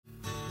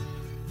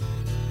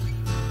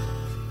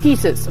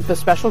Pieces of the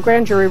special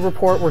grand jury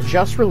report were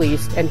just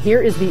released, and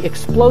here is the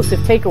explosive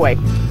takeaway.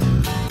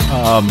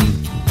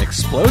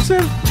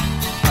 Explosive?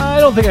 I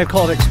don't think I'd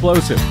call it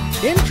explosive.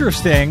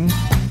 Interesting.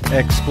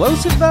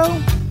 Explosive, though?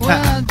 Well,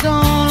 I don't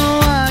know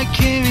why I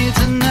came here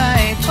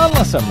tonight.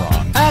 Unless I'm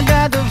wrong. I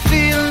got the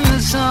feeling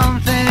that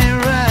something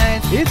ain't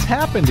right. It's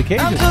happened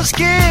occasionally. I'm so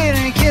scared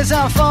in case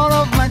I fall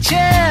off my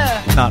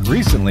chair. Not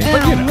recently, and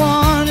but you know. I'm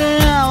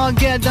wondering how I'll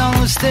get down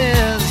the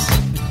stairs.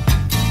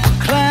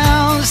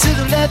 Clowns to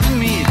the left of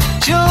me,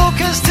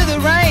 jokers to the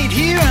right.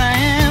 Here I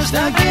am,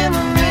 stuck in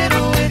the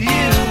middle with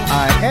you.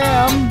 I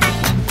am.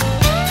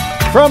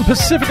 From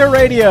Pacifica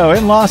Radio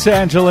in Los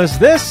Angeles,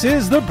 this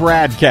is the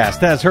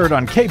Bradcast, as heard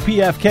on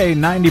KPFK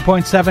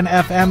 90.7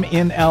 FM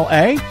in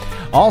LA.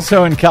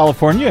 Also in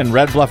California in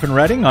Red Bluff and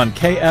Redding on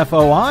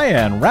KFOI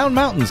and Round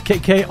Mountains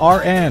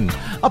KKRN.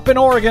 Up in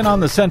Oregon on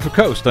the Central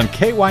Coast on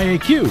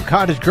KYAQ,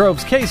 Cottage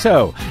Grove's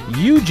KSO,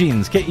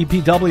 Eugene's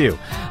KEPW,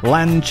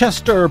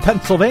 Lancaster,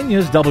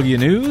 Pennsylvania's W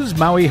News,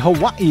 Maui,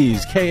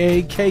 Hawaii's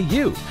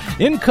KAKU,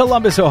 in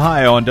Columbus,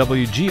 Ohio on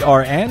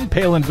WGRN,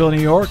 Palinville,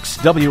 New York's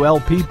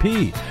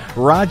WLPP,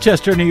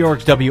 Rochester, New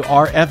York's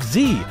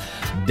WRFZ,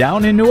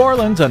 down in New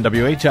Orleans on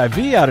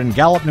WHIV, out in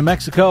Gallup, New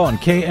Mexico on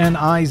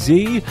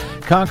KNIZ,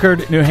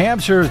 Concord, New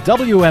Hampshire's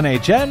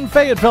WNHN,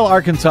 Fayetteville,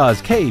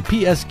 Arkansas's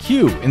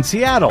KPSQ, in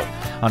Seattle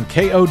on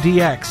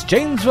KODX,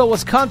 Janesville,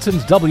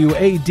 Wisconsin's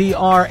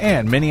WADR,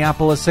 and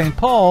Minneapolis, St.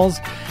 Paul's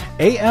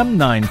AM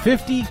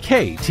 950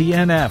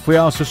 KTNF. We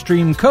also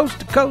stream coast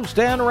to coast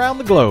and around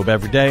the globe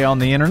every day on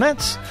the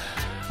internets.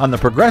 On the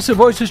Progressive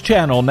Voices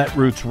channel,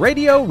 Netroots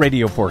Radio,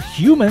 Radio for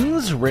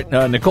Humans,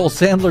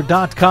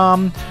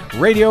 NicoleSandler.com,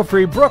 Radio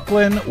Free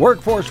Brooklyn,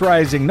 Workforce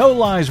Rising, No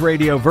Lies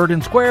Radio,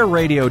 Verdant Square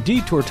Radio,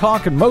 Detour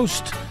Talk, and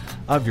most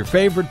of your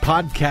favorite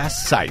podcast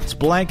sites.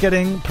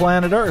 Blanketing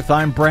Planet Earth,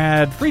 I'm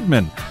Brad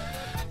Friedman,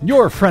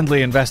 your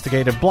friendly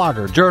investigative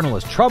blogger,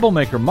 journalist,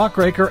 troublemaker,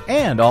 muckraker,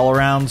 and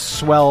all-around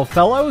swell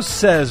fellow,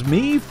 says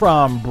me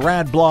from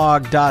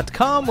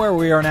BradBlog.com, where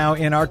we are now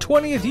in our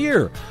 20th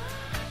year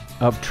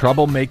of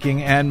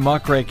troublemaking and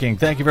muckraking.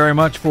 Thank you very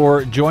much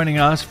for joining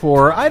us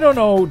for, I don't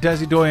know,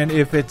 Desi Doyen,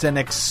 if it's an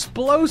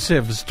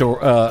explosive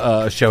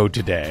show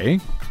today.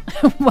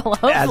 Well,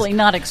 hopefully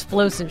not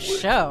explosive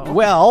show.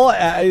 Well,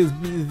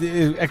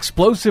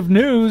 explosive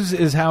news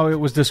is how it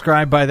was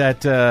described by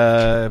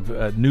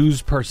that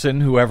news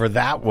person, whoever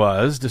that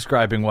was,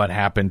 describing what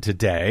happened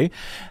today.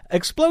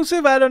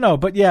 Explosive? I don't know.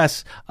 But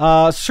yes,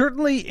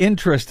 certainly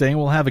interesting.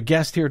 We'll have a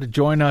guest here to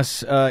join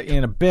us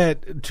in a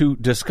bit to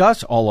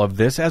discuss all of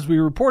this. As we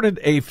reported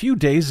a few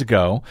days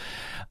ago,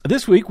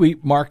 this week we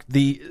marked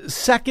the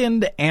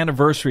second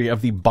anniversary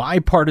of the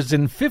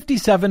bipartisan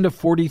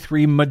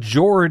 57-43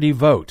 majority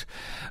vote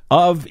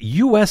of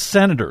U.S.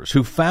 senators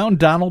who found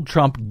Donald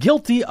Trump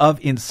guilty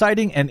of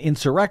inciting an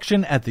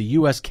insurrection at the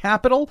U.S.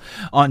 Capitol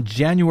on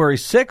January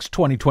 6,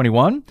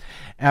 2021,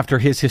 after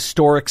his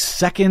historic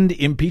second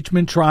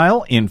impeachment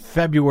trial in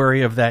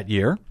February of that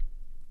year.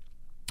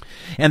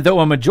 And though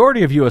a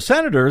majority of U.S.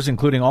 senators,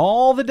 including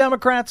all the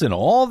Democrats and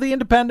all the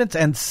independents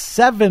and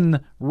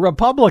 7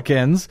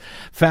 Republicans,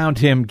 found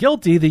him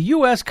guilty, the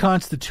U.S.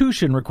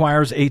 Constitution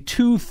requires a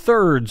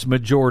 2/3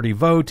 majority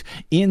vote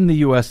in the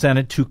U.S.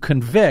 Senate to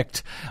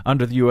convict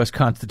under the U.S.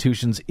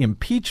 Constitution's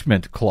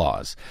impeachment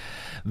clause.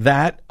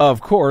 That, of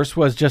course,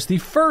 was just the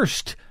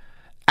first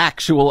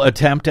actual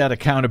attempt at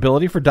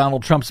accountability for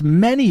Donald Trump's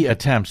many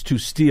attempts to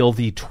steal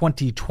the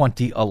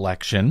 2020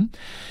 election.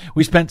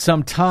 We spent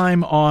some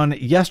time on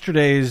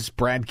yesterday's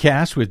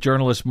broadcast with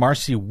journalist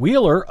Marcy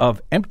Wheeler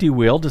of Empty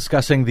Wheel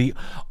discussing the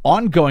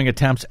ongoing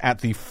attempts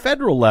at the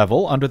federal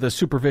level under the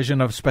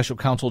supervision of Special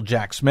Counsel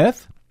Jack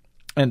Smith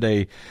and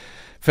a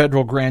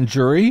federal grand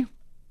jury,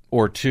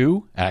 or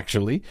 2,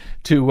 actually,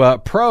 to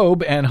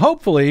probe and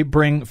hopefully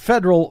bring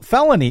federal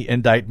felony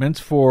indictments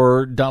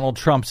for Donald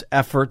Trump's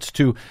efforts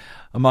to,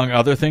 among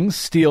other things,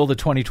 steal the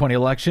 2020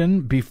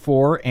 election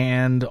before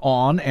and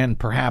on and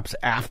perhaps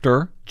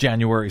after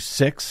January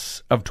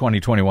 6th of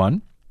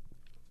 2021.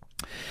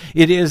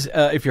 It is,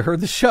 if you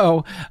heard the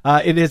show,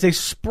 it is a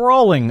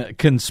sprawling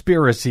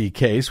conspiracy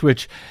case,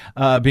 which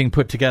being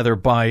put together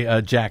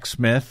by Jack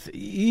Smith.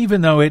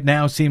 Even though it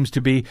now seems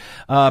to be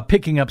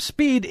picking up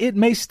speed, it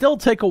may still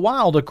take a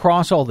while to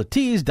cross all the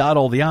T's, dot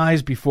all the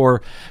I's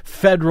before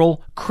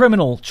federal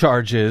criminal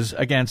charges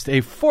against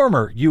a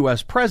former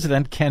U.S.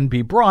 president can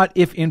be brought,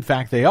 if in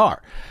fact they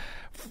are,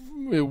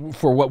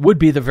 for what would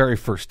be the very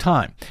first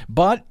time.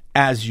 But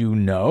as you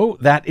know,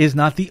 that is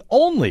not the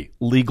only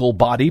legal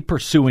body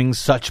pursuing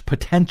such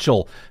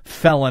potential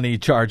felony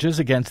charges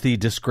against the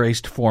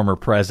disgraced former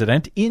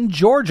president in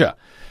Georgia.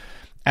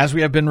 As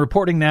we have been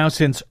reporting now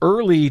since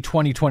early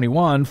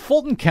 2021,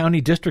 Fulton County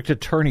District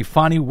Attorney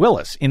Fani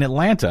Willis in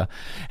Atlanta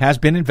has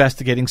been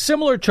investigating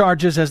similar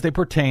charges as they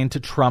pertain to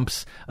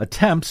Trump's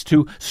attempts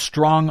to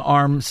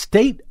strong-arm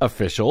state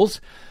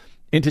officials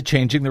into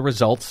changing the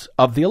results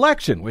of the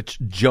election, which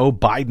Joe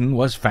Biden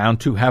was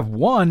found to have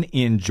won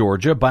in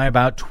Georgia by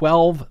about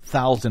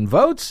 12,000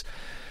 votes.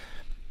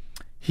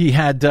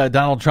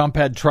 Donald Trump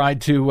had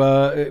tried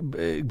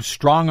to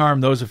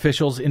strong-arm those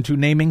officials into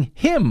naming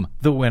him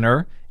the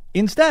winner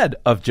instead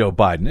of Joe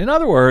Biden. In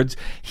other words,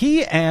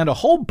 he and a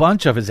whole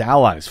bunch of his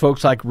allies,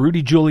 folks like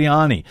Rudy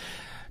Giuliani,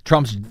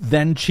 Trump's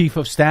then chief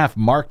of staff,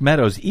 Mark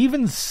Meadows,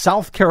 even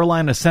South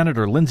Carolina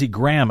Senator Lindsey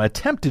Graham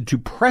attempted to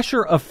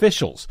pressure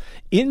officials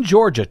in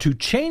Georgia to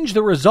change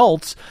the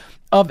results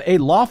of a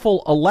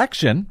lawful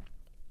election,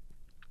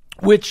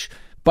 which,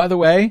 by the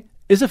way,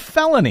 is a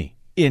felony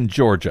in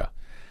Georgia.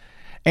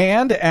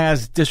 And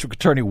as District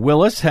Attorney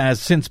Willis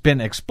has since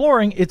been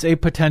exploring, it's a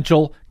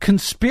potential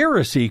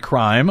conspiracy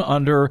crime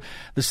under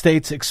the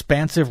state's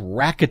expansive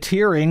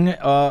racketeering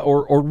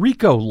or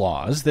RICO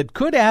laws that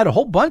could add a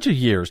whole bunch of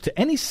years to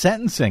any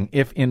sentencing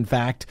if, in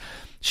fact,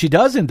 she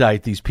does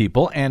indict these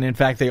people and, in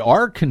fact, they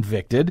are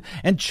convicted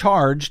and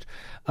charged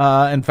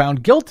and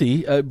found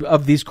guilty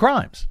of these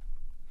crimes.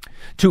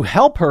 To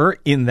help her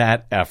in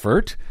that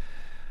effort,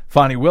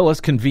 Fani Willis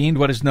convened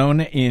what is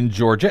known in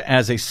Georgia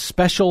as a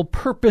special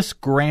purpose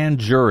grand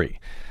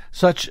jury.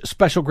 Such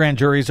special grand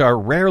juries are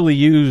rarely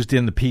used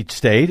in the Peach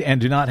State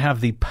and do not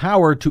have the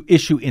power to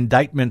issue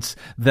indictments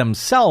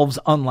themselves,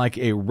 unlike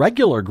a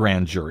regular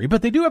grand jury,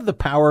 but they do have the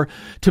power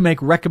to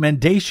make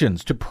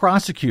recommendations to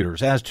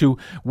prosecutors as to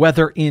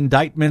whether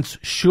indictments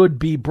should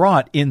be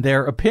brought in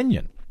their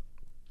opinion.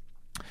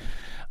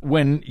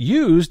 When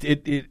used,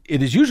 it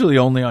is usually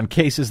only on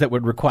cases that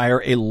would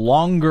require a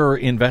longer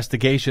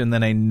investigation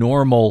than a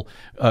normal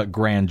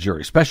grand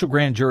jury. Special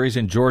grand juries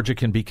in Georgia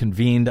can be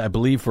convened, I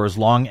believe, for as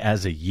long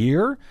as a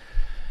year.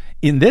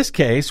 In this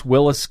case,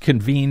 Willis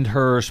convened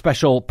her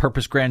special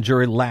purpose grand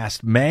jury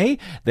last May.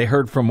 They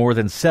heard from more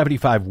than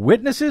 75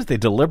 witnesses. They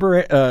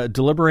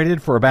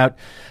deliberated for about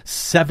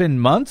 7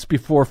 months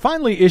before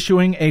finally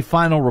issuing a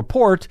final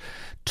report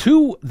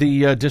to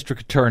the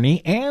district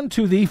attorney and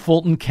to the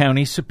Fulton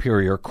County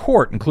Superior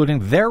Court,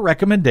 including their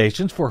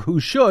recommendations for who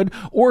should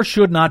or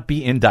should not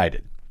be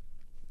indicted.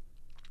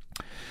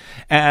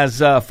 As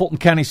Fulton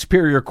County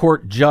Superior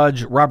Court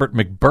Judge Robert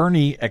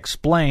McBurney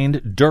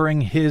explained during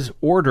his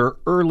order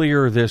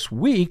earlier this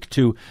week,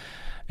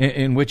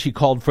 in which he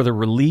called for the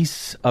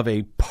release of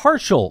a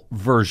partial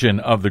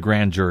version of the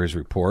grand jury's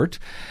report.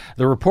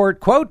 The report,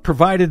 quote,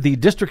 provided the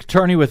district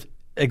attorney with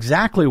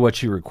exactly what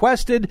she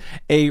requested,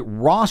 a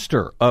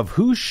roster of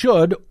who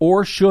should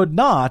or should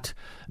not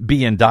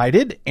be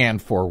indicted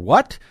and for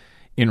what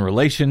in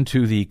relation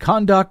to the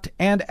conduct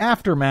and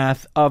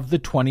aftermath of the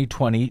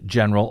 2020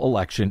 general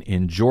election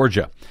in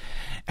Georgia.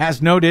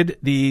 As noted,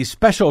 the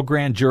special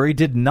grand jury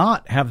did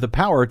not have the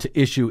power to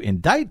issue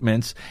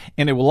indictments,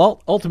 and it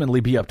will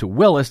ultimately be up to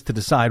Willis to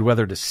decide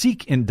whether to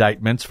seek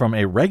indictments from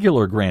a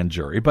regular grand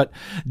jury. But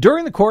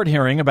during the court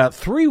hearing about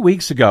 3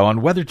 weeks ago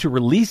on whether to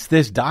release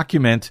this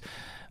document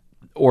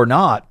or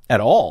not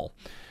at all,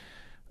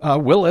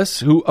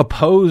 Willis, who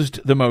opposed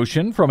the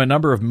motion from a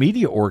number of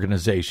media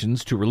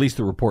organizations to release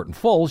the report in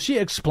full, she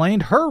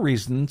explained her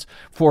reasons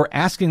for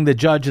asking the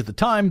judge at the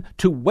time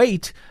to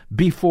wait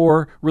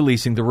before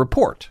releasing the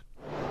report.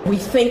 We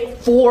think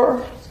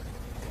for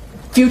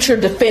future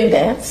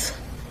defendants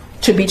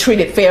to be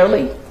treated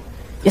fairly,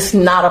 it's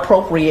not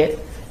appropriate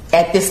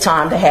at this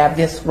time to have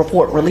this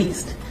report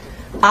released.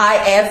 I,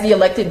 as the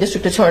elected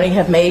district attorney,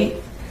 have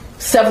made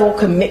several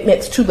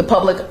commitments to the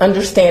public,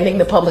 understanding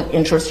the public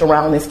interest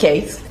around this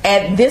case.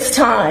 At this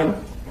time,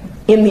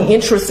 in the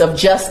interest of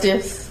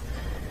justice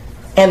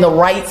and the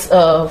rights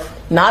of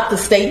not the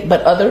state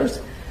but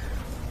others,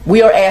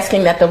 we are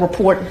asking that the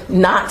report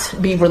not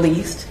be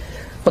released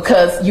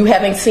because you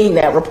having seen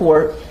that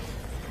report,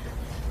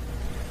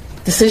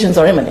 decisions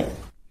are imminent.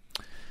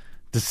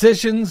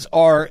 Decisions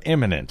are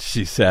imminent,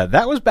 she said.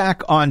 That was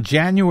back on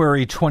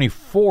January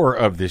 24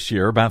 of this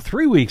year, about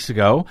 3 weeks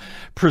ago.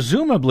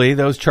 Presumably,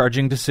 those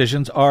charging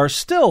decisions are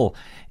still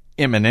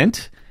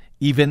imminent,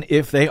 even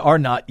if they are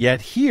not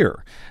yet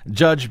here.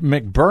 Judge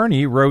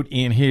McBurney wrote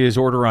in his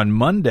order on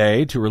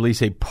Monday to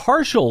release a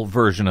partial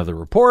version of the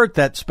report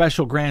that the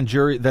special grand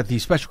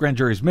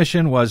jury's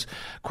mission was,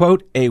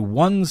 quote, a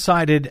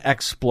one-sided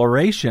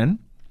exploration.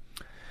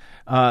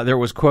 There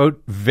was,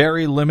 quote,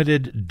 very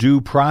limited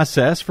due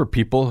process for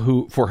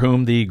people for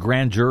whom the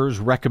grand jurors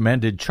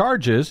recommended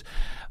charges.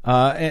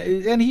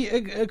 And he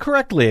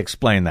correctly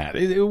explained that.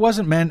 It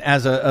wasn't meant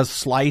as a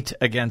slight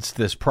against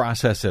this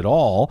process at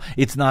all.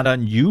 It's not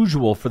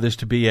unusual for this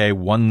to be a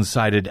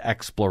one-sided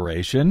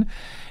exploration.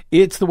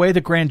 It's the way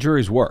that grand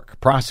juries work.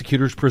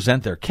 Prosecutors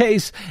present their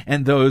case,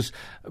 and those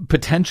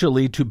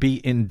potentially to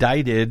be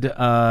indicted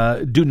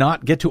do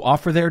not get to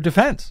offer their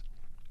defense.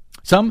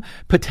 Some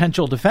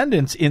potential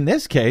defendants in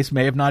this case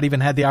may have not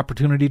even had the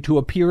opportunity to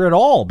appear at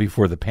all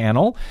before the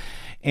panel,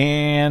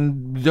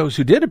 and those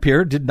who did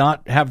appear did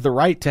not have the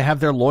right to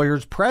have their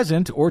lawyers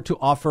present or to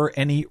offer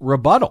any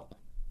rebuttal.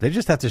 They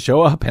just have to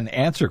show up and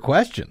answer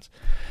questions.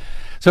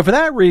 So for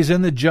that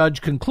reason, the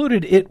judge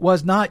concluded it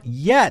was not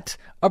yet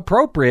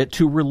appropriate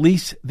to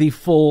release the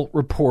full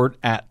report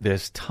at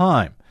this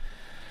time.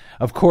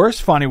 Of course,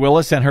 Fani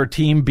Willis and her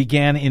team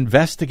began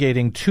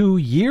investigating 2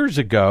 years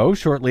ago,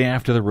 shortly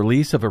after the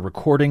release of a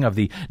recording of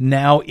the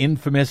now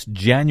infamous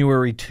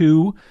January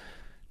 2,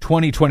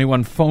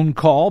 2021 phone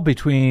call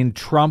between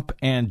Trump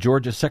and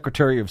Georgia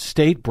Secretary of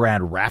State Brad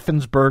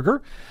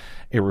Raffensperger,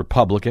 a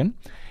Republican,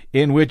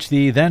 in which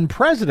the then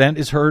president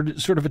is heard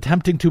sort of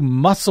attempting to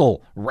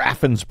muscle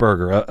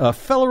Raffensperger, a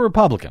fellow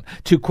Republican,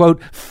 to, quote,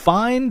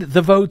 find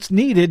the votes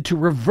needed to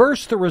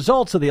reverse the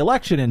results of the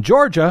election in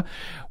Georgia,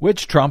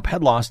 which Trump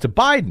had lost to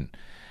Biden.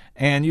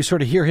 And you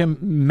sort of hear him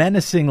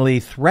menacingly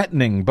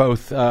threatening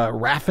both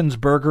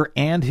Raffensperger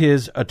and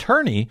his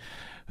attorney,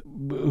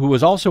 who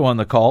was also on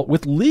the call,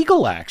 with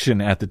legal action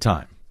at the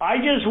time. I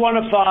just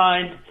want to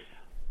find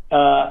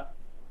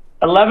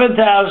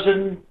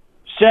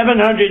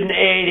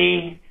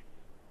 11,780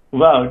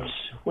 votes,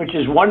 which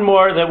is one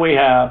more than we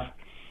have.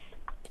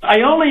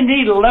 I only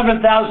need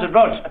 11,000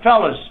 votes.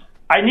 Fellas,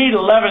 I need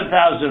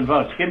 11,000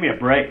 votes. Give me a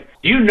break.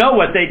 You know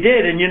what they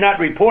did and you're not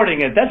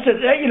reporting it. That's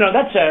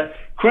a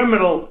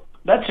criminal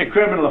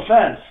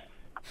offense.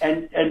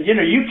 And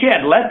you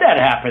can't let that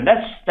happen.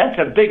 That's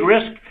a big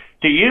risk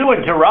to you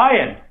and to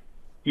Ryan,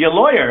 your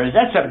lawyer.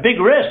 That's a big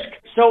risk.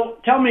 So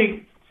tell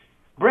me,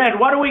 Brad,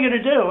 what are we going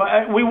to do?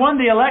 We won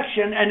the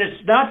election, and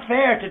it's not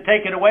fair to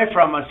take it away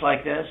from us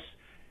like this.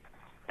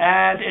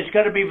 And it's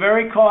going to be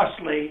very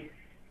costly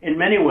in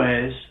many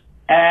ways.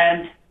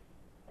 And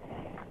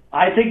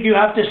I think you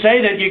have to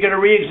say that you're going to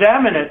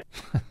re-examine it.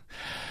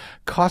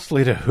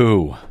 Costly to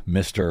who,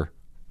 Mr.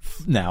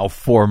 now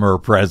former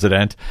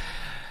president?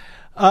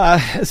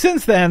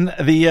 Since then,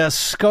 the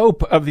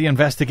scope of the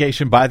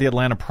investigation by the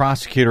Atlanta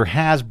prosecutor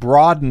has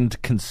broadened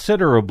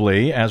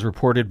considerably, as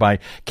reported by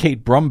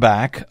Kate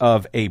Brumbach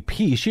of AP.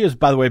 She has,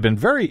 by the way, been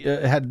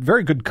had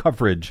very good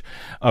coverage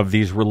of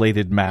these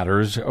related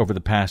matters over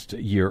the past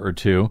year or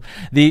two.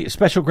 The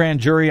special grand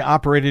jury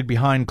operated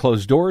behind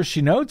closed doors,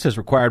 she notes, as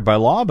required by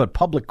law, but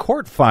public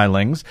court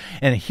filings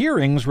and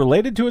hearings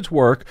related to its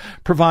work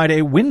provide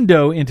a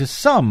window into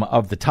some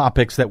of the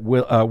topics that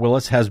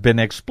Willis has been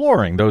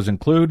exploring. Those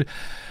include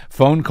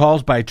phone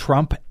calls by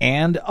Trump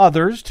and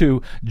others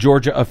to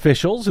Georgia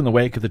officials in the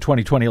wake of the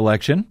 2020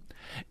 election,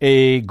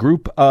 a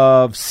group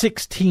of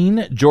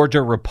 16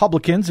 Georgia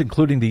Republicans,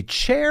 including the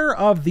chair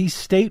of the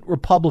state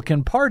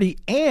Republican Party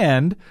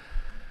and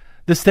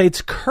the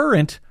state's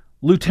current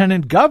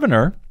lieutenant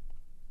governor,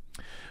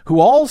 who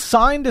all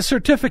signed a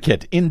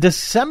certificate in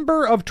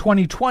December of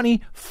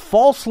 2020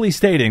 falsely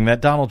stating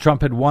that Donald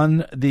Trump had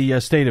won the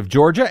state of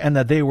Georgia and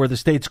that they were the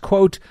state's,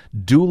 quote,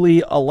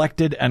 duly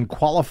elected and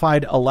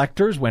qualified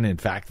electors, when in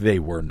fact they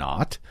were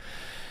not.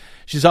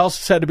 She's also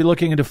said to be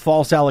looking into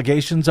false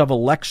allegations of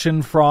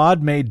election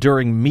fraud made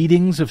during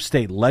meetings of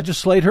state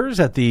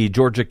legislators at the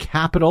Georgia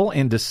Capitol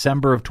in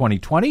December of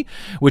 2020,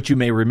 which you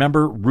may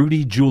remember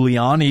Rudy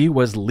Giuliani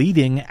was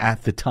leading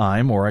at the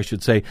time, or I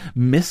should say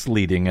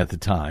misleading at the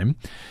time.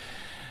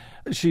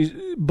 She's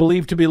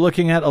believed to be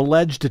looking at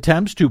alleged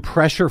attempts to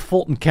pressure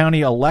Fulton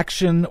County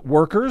election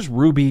worker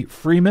Ruby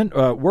Freeman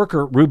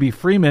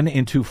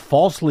into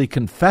falsely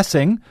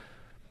confessing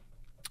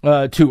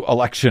to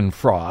election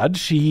fraud.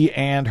 She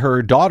and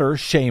her daughter,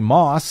 Shay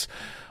Moss,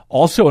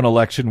 also an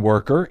election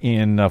worker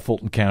in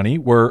Fulton County,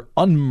 were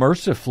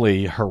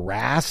unmercifully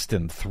harassed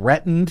and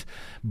threatened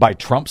by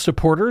Trump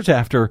supporters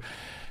after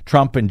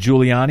Trump and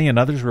Giuliani and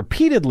others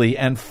repeatedly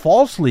and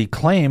falsely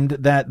claimed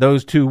that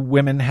those two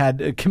women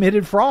had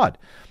committed fraud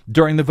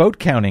during the vote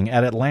counting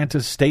at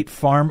Atlanta's State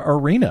Farm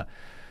Arena.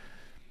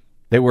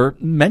 They were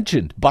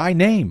mentioned by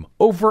name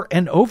over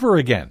and over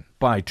again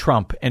by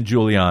Trump and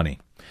Giuliani.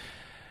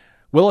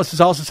 Willis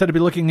is also said to be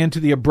looking into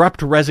the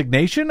abrupt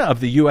resignation of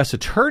the U.S.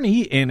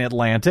 attorney in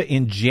Atlanta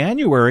in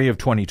January of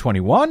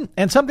 2021,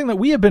 and something that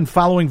we have been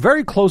following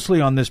very closely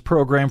on this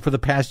program for the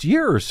past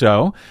year or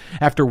so,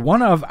 after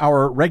one of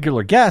our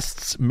regular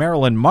guests,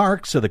 Marilyn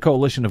Marks of the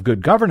Coalition of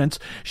Good Governance,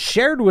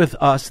 shared with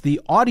us the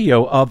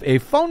audio of a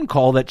phone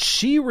call that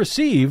she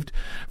received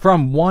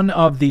from one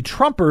of the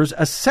Trumpers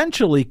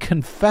essentially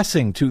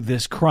confessing to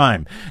this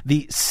crime,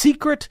 the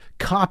secret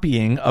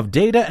copying of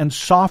data and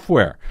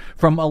software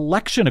from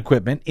election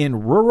equipment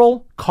in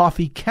rural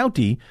Coffee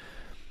County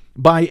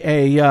by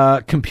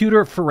a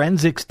computer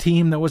forensics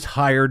team that was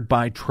hired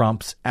by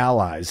Trump's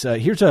allies.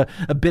 Here's a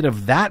bit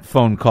of that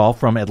phone call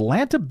from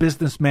Atlanta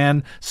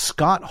businessman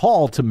Scott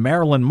Hall to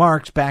Marilyn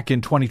Marks back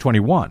in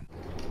 2021.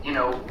 You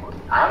know,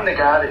 I'm the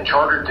guy that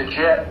chartered the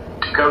jet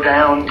to go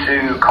down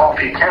to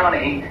Coffee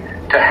County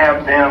to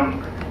have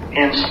them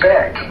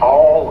inspect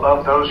all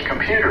of those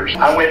computers.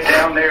 I went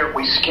down there,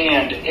 we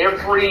scanned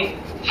every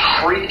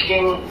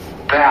freaking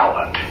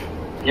ballot.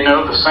 You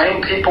know, the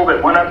same people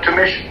that went up to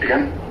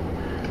Michigan,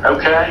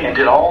 okay, and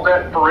did all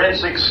that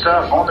forensic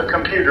stuff on the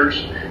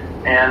computers,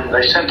 and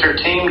they sent their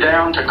team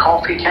down to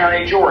Coffee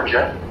County,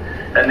 Georgia,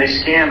 and they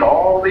scanned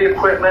all the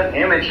equipment,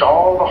 imaged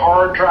all the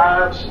hard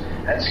drives,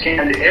 and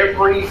scanned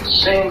every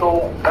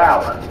single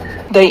ballot.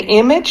 They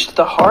imaged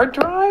the hard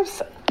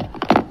drives?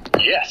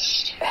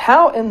 Yes.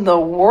 How in the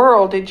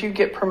world did you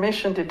get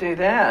permission to do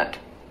that?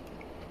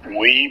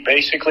 We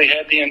basically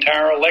had the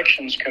entire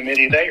elections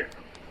committee there.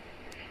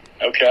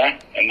 Okay?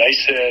 And they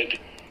said,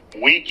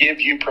 we give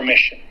you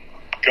permission.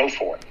 Go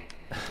for it.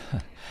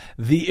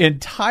 The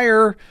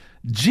entire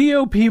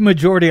GOP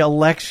Majority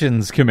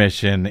Elections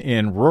Commission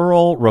in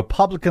rural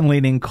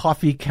Republican-leaning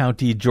Coffee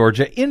County,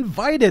 Georgia,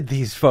 invited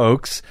these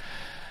folks.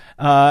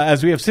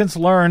 As we have since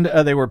learned,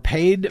 they were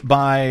paid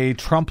by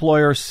Trump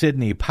lawyer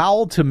Sidney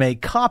Powell to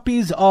make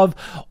copies of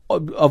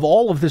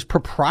all of this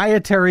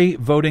proprietary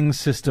voting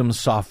system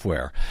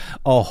software.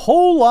 A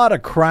whole lot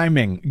of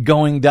criming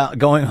going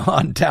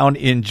on down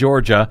in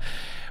Georgia,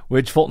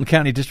 which Fulton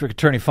County District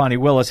Attorney Fani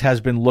Willis has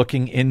been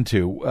looking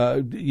into.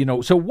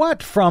 So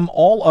what from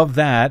all of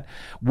that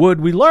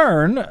would we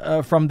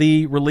learn from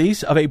the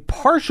release of a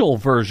partial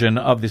version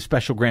of the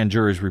special grand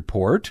jury's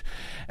report,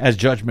 as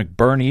Judge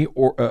McBurney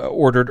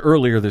ordered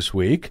earlier this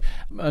week?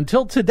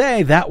 Until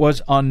today, that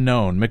was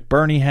unknown.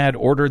 McBurney had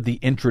ordered the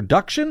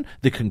introduction,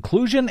 the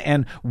conclusion,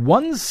 and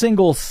one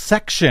single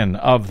section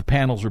of the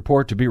panel's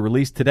report to be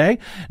released today,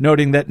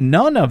 noting that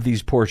none of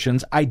these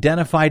portions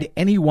identified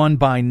anyone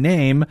by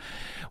name,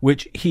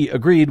 which he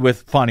agreed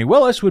with Fani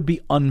Willis would be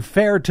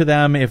unfair to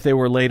them if they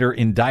were later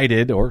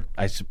indicted, or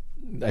I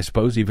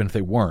suppose even if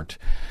they weren't.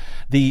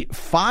 The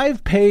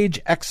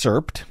 5-page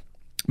excerpt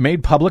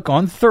made public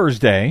on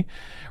Thursday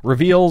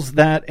reveals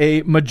that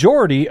a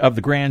majority of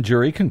the grand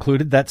jury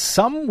concluded that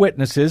some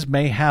witnesses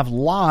may have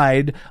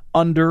lied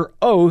under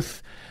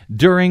oath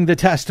during the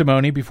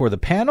testimony before the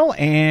panel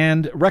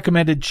and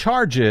recommended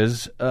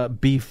charges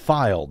be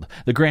filed.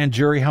 The grand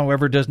jury,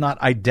 however, does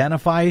not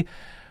identify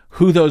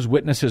who those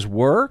witnesses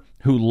were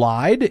who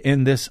lied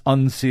in this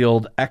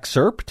unsealed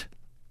excerpt.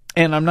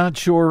 And I'm not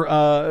sure,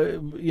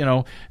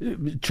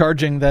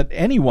 charging that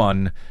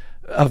anyone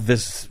of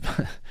this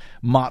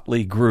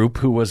motley group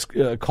who was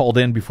called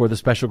in before the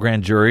special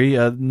grand jury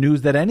knew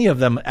that any of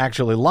them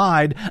actually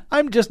lied.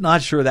 I'm just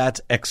not sure that's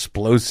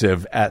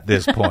explosive at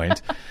this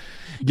point.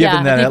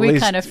 Given that I think at we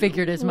least kind of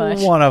figured as much.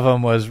 One of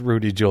them was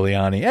Rudy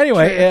Giuliani.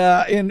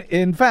 Anyway,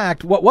 in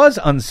fact, what was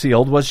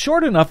unsealed was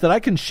short enough that I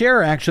can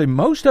share actually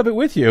most of it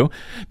with you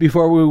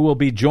before we will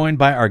be joined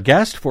by our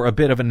guest for a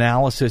bit of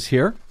analysis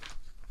here.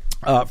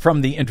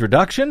 From the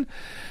introduction,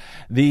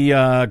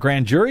 the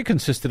grand jury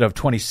consisted of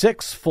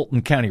 26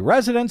 Fulton County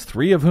residents,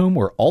 3 of whom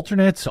were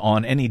alternates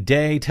on any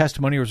day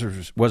testimony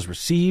was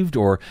received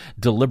or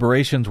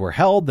deliberations were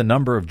held. The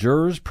number of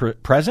jurors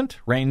present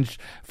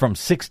ranged from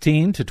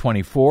 16 to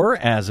 24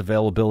 as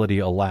availability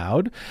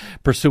allowed.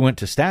 Pursuant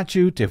to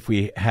statute, if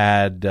we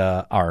had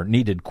our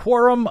needed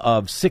quorum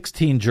of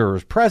 16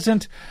 jurors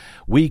present,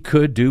 we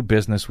could do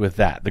business with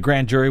that. The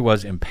grand jury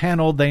was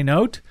impaneled, they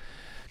note,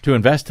 to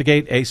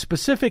investigate a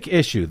specific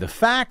issue, the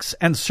facts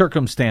and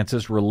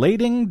circumstances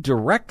relating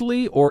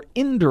directly or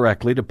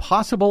indirectly to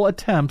possible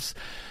attempts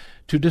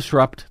to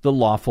disrupt the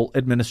lawful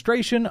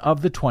administration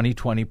of the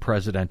 2020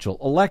 presidential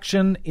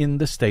election in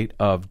the state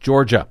of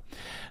Georgia.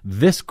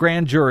 This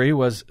grand jury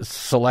was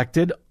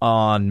selected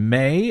on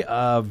May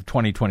of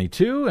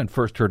 2022 and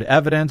first heard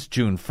evidence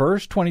June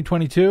 1st,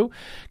 2022,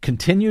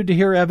 continued to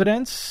hear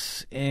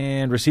evidence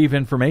and receive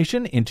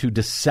information into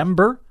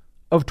December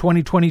of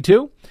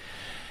 2022.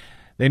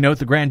 They note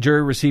the grand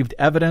jury received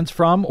evidence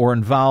from or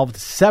involved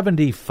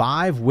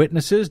 75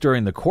 witnesses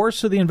during the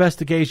course of the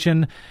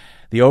investigation,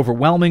 the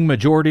overwhelming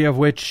majority of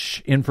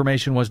which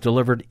information was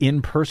delivered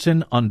in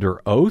person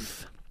under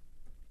oath.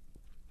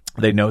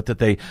 They note that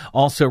they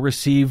also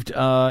received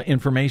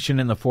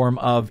information in the form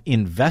of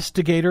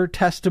investigator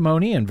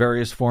testimony in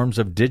various forms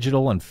of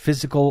digital and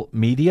physical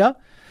media.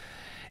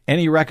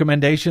 Any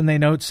recommendation, they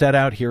note, set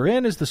out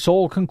herein is the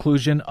sole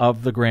conclusion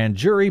of the grand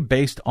jury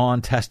based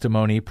on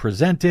testimony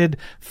presented,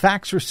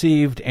 facts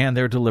received, and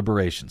their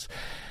deliberations.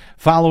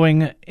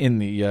 Following, in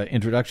the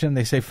introduction,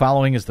 they say,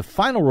 following is the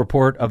final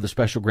report of the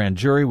special grand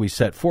jury. We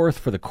set forth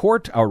for the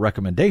court our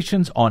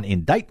recommendations on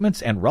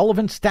indictments and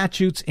relevant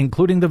statutes,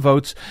 including the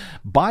votes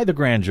by the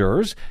grand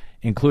jurors,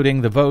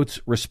 including the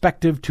votes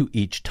respective to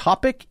each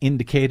topic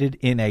indicated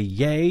in a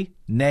yea,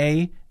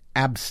 nay,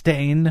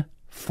 abstain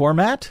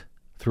format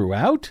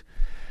throughout.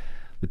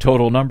 The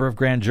total number of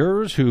grand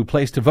jurors who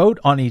placed a vote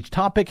on each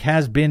topic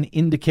has been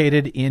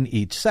indicated in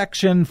each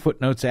section.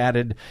 Footnotes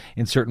added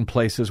in certain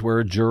places where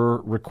a juror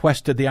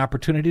requested the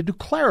opportunity to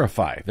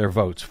clarify their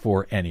votes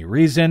for any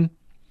reason.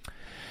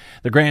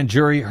 The grand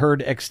jury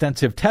heard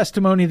extensive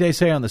testimony, they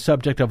say, on the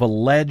subject of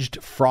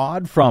alleged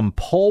fraud from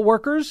poll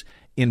workers,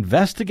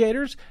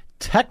 investigators,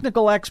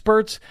 technical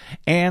experts,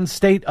 and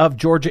state of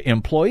Georgia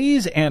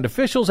employees and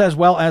officials, as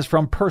well as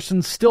from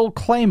persons still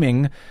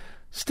claiming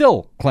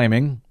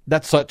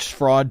that such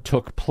fraud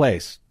took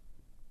place.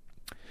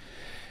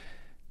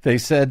 They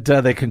said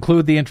they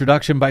conclude the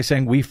introduction by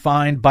saying, we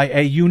find by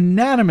a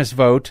unanimous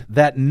vote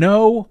that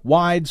no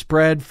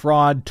widespread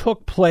fraud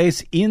took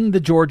place in the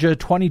Georgia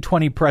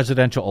 2020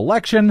 presidential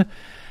election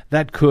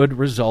that could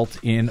result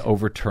in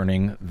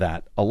overturning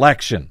that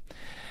election.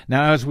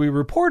 Now, as we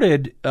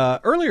reported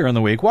earlier in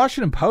the week,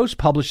 Washington Post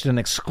published an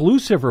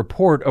exclusive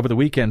report over the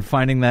weekend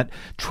finding that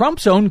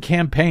Trump's own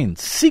campaign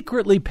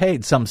secretly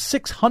paid some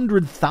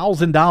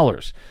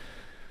 $600,000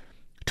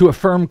 to a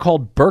firm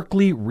called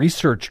Berkeley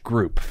Research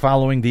Group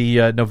following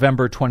the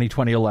November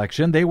 2020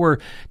 election. They were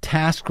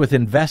tasked with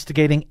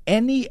investigating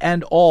any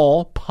and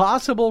all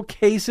possible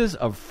cases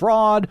of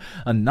fraud,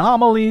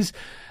 anomalies,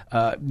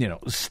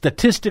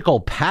 statistical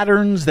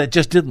patterns that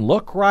just didn't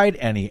look right,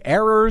 any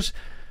errors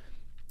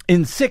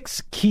in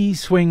 6 key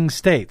swing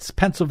states: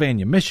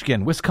 Pennsylvania,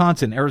 Michigan,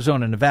 Wisconsin,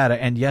 Arizona, Nevada,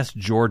 and yes,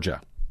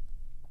 Georgia.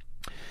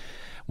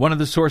 One of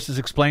the sources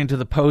explained to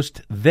the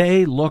Post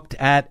they looked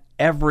at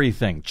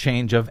everything: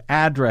 change of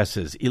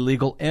addresses,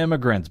 illegal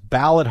immigrants,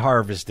 ballot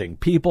harvesting,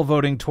 people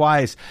voting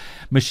twice,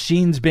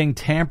 machines being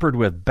tampered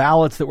with,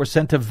 ballots that were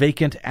sent to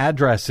vacant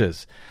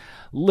addresses.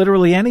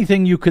 Literally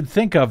anything you could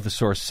think of, the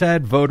source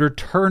said. Voter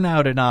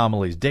turnout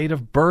anomalies, date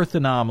of birth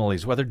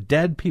anomalies, whether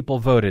dead people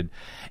voted.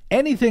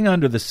 Anything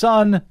under the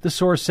sun, the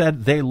source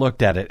said, they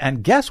looked at it.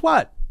 And guess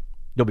what?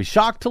 You'll be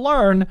shocked to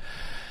learn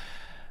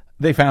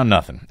they found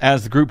nothing.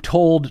 As the group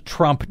told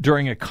Trump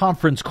during a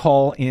conference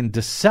call in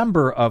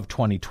December of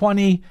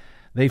 2020,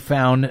 they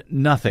found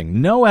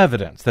nothing. No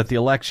evidence that the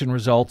election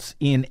results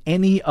in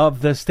any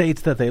of the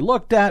states that they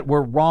looked at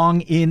were wrong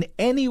in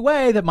any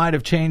way that might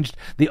have changed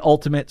the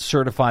ultimate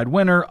certified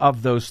winner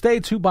of those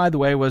states, who, by the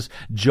way, was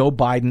Joe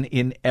Biden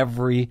in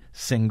every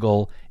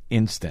single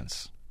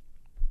instance.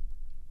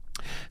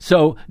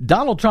 So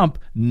Donald Trump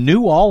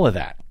knew all of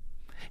that.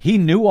 He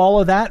knew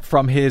all of that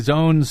from his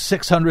own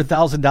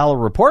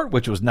 $600,000 report,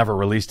 which was never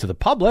released to the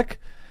public.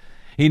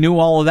 He knew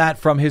all of that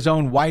from his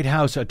own White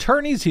House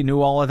attorneys. He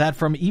knew all of that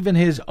from even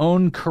his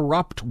own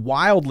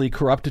wildly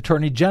corrupt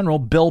Attorney General,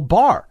 Bill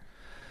Barr.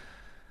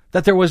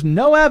 That there was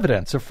no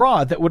evidence of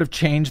fraud that would have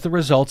changed the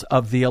results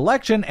of the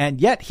election,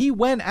 and yet he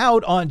went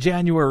out on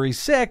January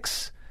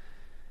 6th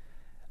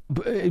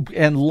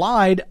and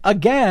lied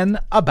again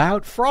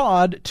about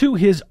fraud to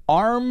his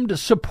armed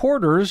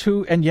supporters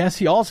who, and yes,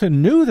 he also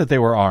knew that they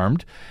were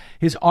armed,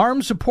 his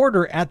armed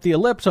supporter at the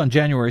Ellipse on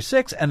January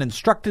 6th, and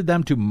instructed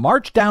them to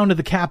march down to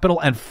the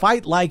Capitol and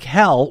fight like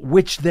hell,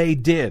 which they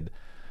did.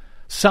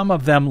 Some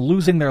of them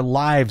losing their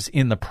lives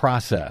in the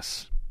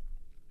process.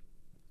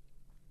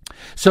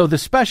 So the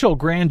special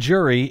grand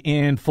jury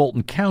in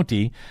Fulton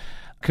County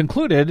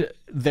concluded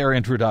their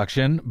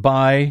introduction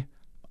by,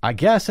 I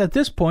guess at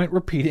this point,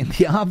 repeating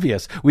the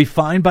obvious. We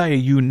find by a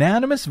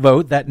unanimous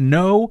vote that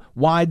no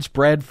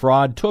widespread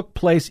fraud took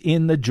place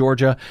in the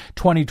Georgia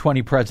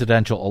 2020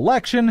 presidential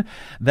election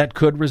that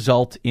could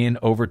result in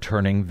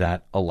overturning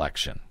that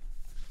election.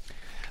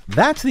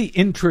 That's the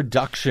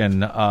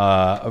introduction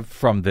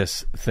from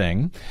this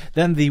thing.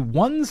 Then the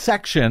one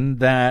section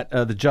that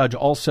the judge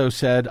also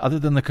said, other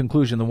than the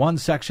conclusion, the one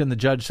section the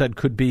judge said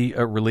could be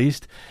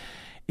released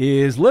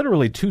is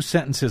literally 2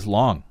 sentences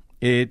long.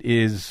 It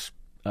is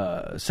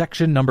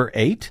section number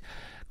 8,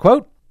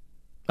 quote,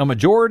 a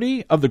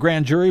majority of the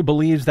grand jury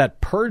believes that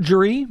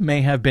perjury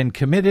may have been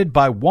committed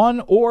by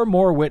one or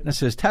more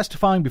witnesses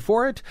testifying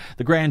before it.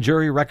 The grand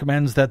jury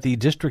recommends that the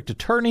district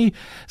attorney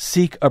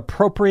seek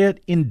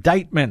appropriate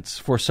indictments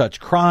for such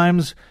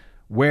crimes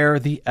where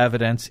the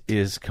evidence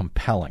is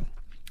compelling.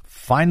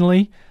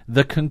 Finally,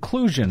 the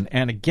conclusion,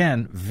 and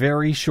again,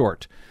 very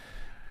short.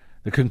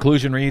 The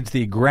conclusion reads,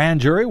 the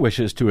grand jury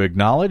wishes to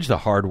acknowledge the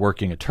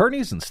hardworking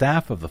attorneys and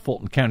staff of the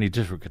Fulton County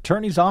District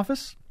Attorney's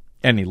Office.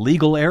 Any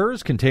legal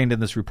errors contained in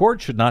this report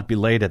should not be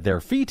laid at their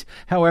feet,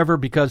 however,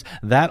 because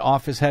that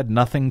office had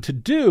nothing to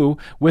do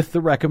with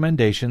the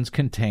recommendations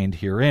contained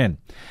herein.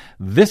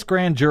 This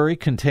grand jury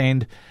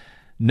contained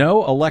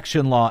no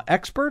election law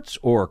experts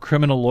or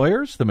criminal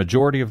lawyers. The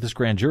majority of this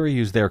grand jury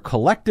used their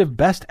collective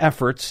best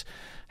efforts,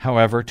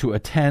 however, to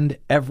attend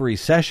every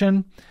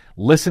session,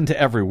 listen to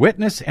every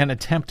witness, and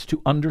attempt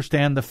to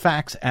understand the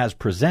facts as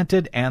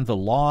presented and the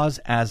laws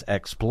as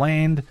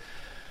explained.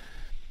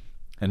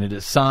 And it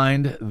is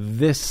signed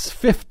this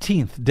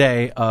 15th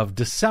day of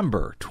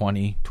December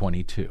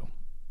 2022.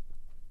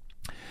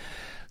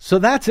 So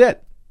that's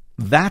it.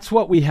 That's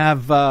what we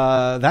have.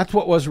 That's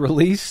what was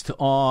released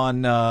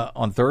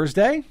on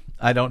Thursday.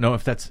 I don't know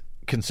if that's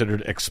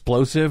considered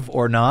explosive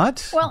or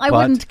not. Well, I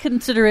wouldn't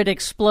consider it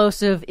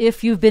explosive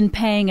if you've been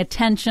paying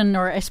attention,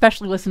 or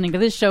especially listening to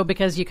this show,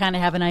 because you kind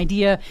of have an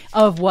idea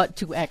of what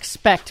to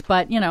expect.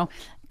 But, you know,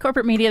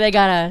 corporate media, they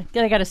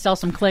gotta sell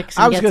some clicks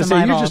and get some eyeballs. I was going to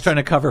say, you're just trying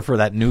to cover for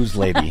that news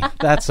lady.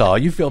 That's all.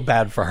 You feel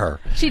bad for her.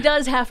 She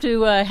does have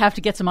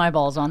to get some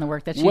eyeballs on the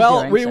work that she's doing.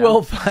 Well, we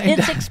will find out.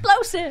 It's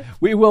explosive.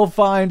 We will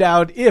find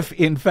out if,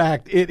 in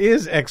fact, it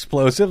is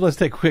explosive. Let's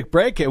take a quick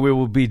break, and we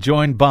will be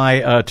joined by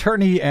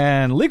attorney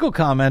and legal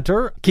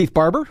commenter Keith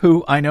Barber,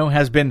 who I know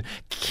has been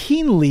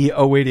keenly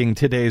awaiting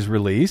today's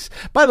release.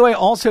 By the way,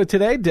 also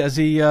today,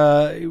 Desi,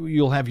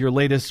 you'll have your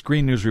latest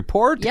Green News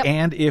report, yep.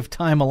 And if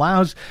time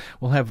allows,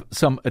 we'll have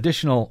some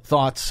additional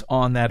thoughts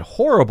on that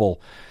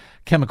horrible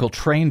chemical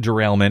train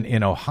derailment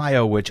in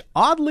Ohio, which,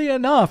 oddly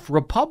enough,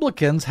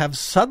 Republicans have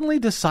suddenly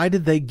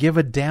decided they give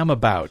a damn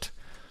about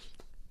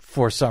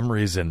for some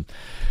reason.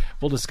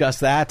 We'll discuss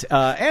that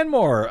and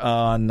more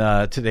on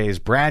today's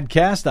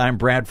Bradcast. I'm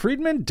Brad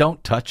Friedman.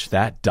 Don't touch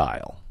that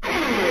dial.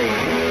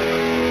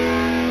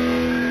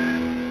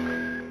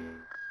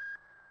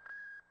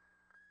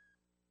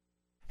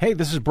 Hey,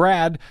 this is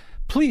Brad.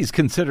 Please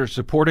consider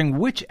supporting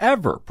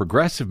whichever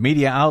progressive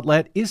media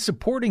outlet is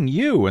supporting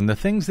you and the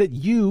things that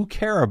you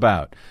care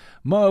about.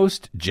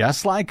 Most,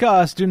 just like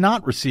us, do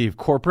not receive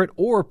corporate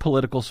or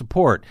political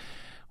support.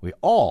 We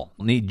all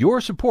need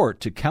your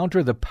support to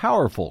counter the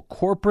powerful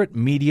corporate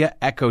media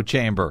echo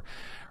chamber.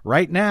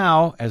 Right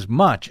now, as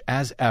much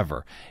as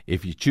ever.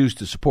 If you choose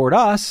to support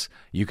us,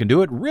 you can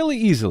do it really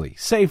easily,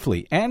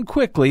 safely, and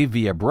quickly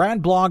via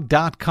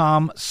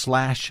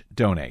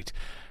bradblog.com/donate.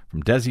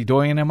 From Desi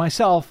Doyen and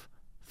myself,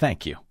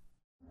 thank you.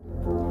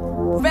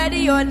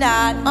 Ready or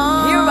not,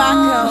 here I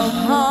come.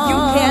 You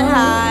can't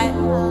hide.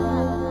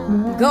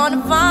 I'm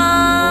gonna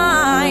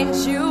find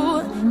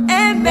you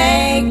and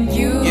make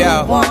you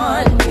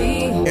want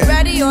me.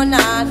 Ready or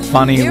not.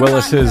 Fonnie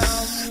Willis's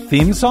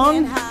theme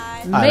song?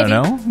 I don't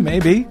know.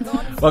 Maybe.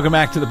 Welcome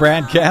back to the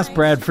Bradcast.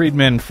 Brad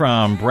Friedman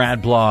from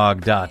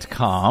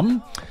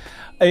bradblog.com.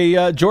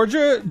 A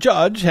Georgia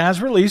judge has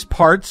released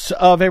parts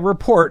of a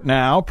report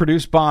now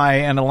produced by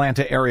an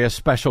Atlanta area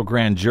special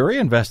grand jury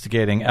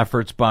investigating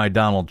efforts by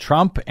Donald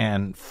Trump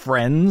and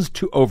friends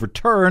to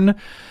overturn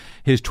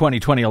his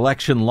 2020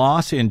 election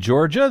loss in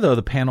Georgia, though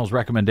the panel's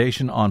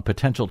recommendation on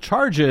potential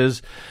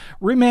charges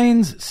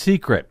remains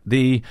secret.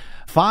 The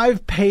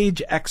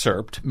 5-page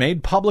excerpt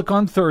made public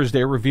on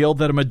Thursday revealed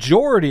that a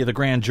majority of the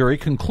grand jury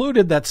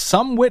concluded that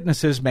some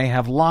witnesses may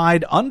have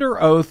lied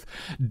under oath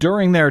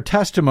during their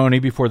testimony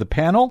before the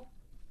panel.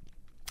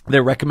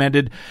 They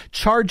recommended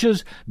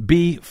charges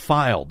be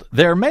filed.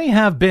 There may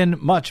have been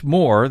much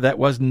more that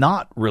was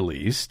not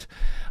released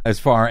as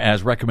far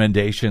as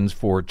recommendations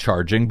for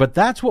charging, but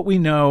that's what we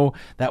know,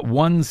 that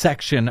one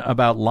section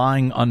about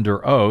lying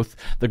under oath.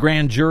 The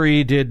grand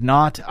jury did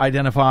not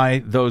identify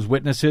those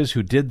witnesses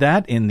who did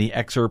that in the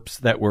excerpts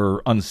that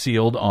were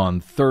unsealed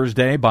on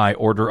Thursday by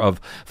order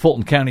of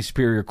Fulton County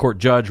Superior Court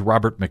Judge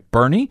Robert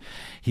McBurney.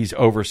 He's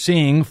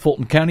overseeing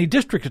Fulton County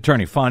District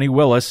Attorney Fonnie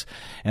Willis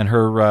and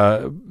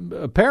her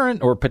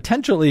apparent or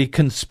potentially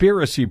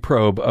conspiracy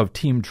probe of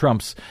Team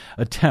Trump's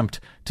attempt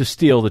to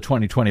steal the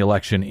 2020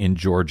 election in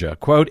Georgia.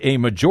 Quote, a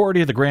majority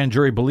of the grand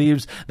jury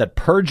believes that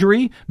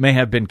perjury may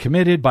have been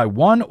committed by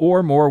one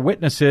or more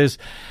witnesses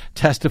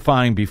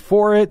testifying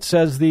before it,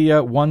 says the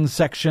one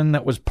section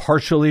that was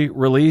partially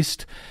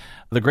released.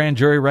 The grand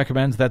jury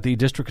recommends that the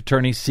district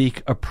attorney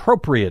seek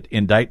appropriate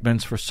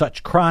indictments for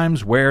such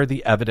crimes where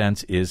the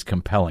evidence is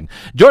compelling.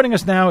 Joining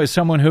us now is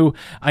someone who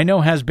I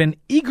know has been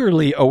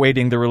eagerly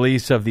awaiting the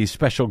release of the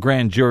special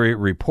grand jury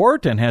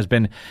report and has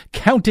been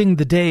counting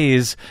the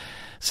days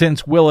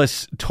since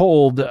Willis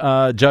told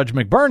Judge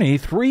McBurney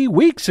 3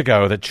 weeks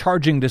ago that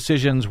charging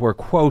decisions were,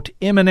 quote,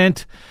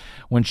 imminent,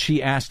 when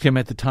she asked him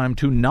at the time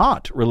to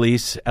not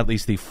release at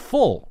least the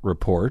full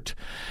report.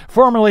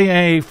 Formerly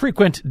a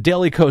frequent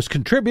Daily Kos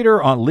contributor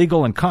on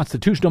legal and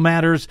constitutional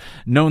matters,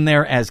 known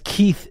there as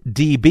Keith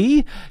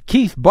DB.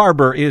 Keith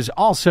Barber is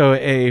also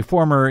a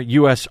former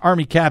U.S.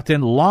 Army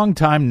captain,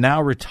 longtime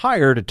now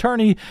retired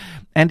attorney,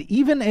 and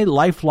even a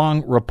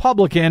lifelong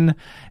Republican.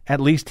 At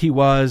least he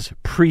was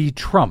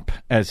pre-Trump,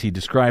 as he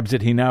describes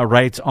it. He now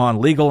writes on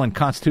legal and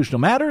constitutional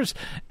matters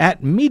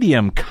at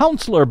Medium.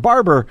 Counselor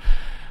Barber,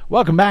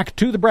 welcome back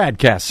to the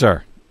Bradcast,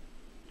 sir.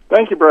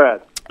 Thank you,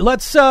 Brad.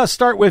 Let's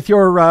start with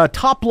your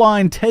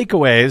top-line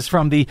takeaways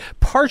from the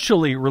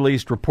partially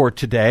released report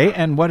today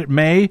and what it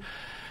may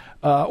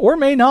or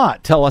may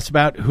not tell us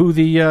about who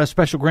the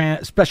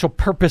special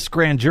purpose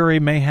grand jury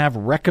may have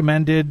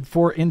recommended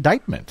for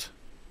indictment.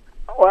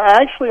 Well,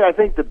 actually, I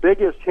think the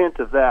biggest hint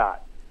of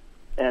that,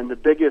 and the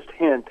biggest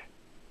hint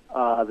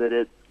that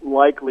it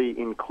likely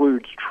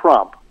includes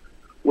Trump,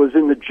 was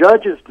in the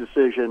judge's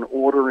decision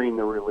ordering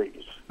the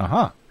release.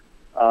 Uh-huh.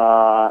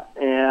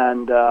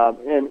 And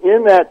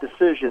in that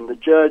decision, the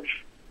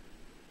judge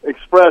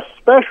expressed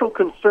special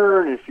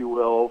concern, if you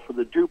will, for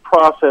the due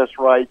process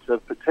rights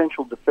of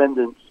potential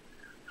defendants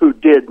who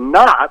did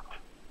not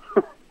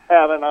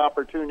have an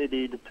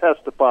opportunity to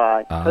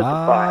testify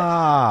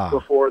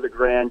before the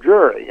grand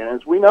jury. And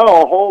as we know,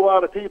 a whole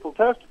lot of people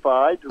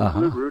testified, to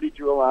include Rudy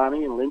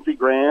Giuliani and Lindsey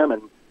Graham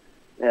and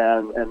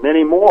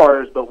many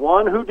more, but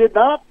one who did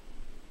not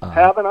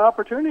have an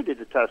opportunity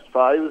to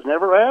testify, who was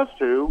never asked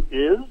to,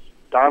 is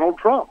Donald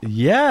Trump.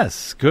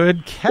 Yes,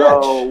 good catch.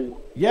 So,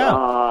 yeah.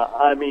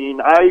 I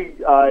mean, I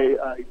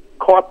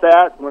caught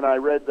that when I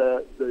read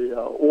the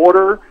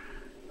order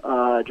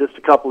just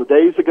a couple of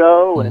days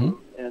ago, and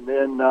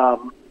then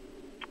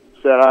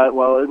said,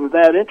 well, isn't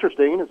that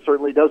interesting? It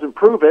certainly doesn't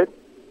prove it,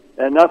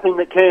 and nothing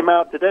that came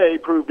out today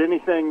proved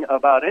anything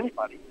about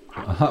anybody.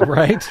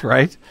 Right.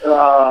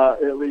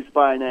 At least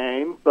by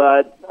name,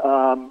 but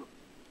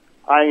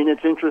I mean,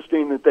 it's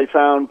interesting that they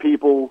found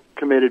people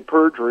committed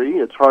perjury.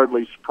 It's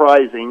hardly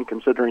surprising,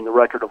 considering the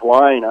record of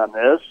lying on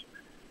this.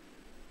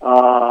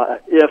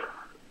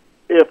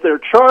 If they're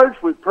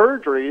charged with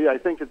perjury, I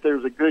think that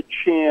there's a good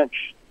chance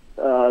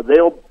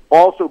they'll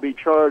also be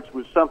charged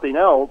with something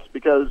else,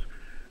 because,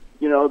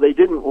 you know, they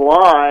didn't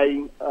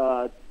lie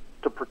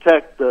to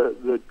protect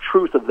the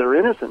truth of their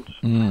innocence.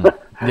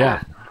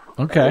 Yeah.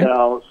 Okay. You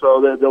know,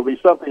 so there'll be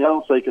something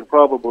else they could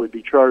probably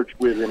be charged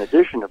with in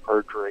addition to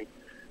perjury.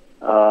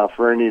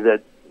 for any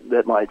that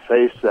might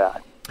face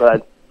that.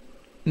 But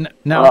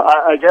no.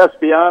 I guess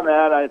beyond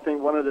that, I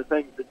think one of the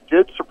things that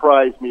did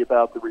surprise me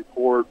about the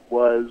report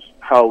was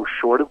how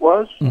short it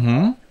was.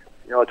 Mm-hmm.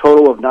 You know, a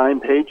total of 9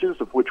 pages,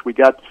 of which we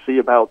got to see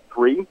about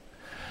 3,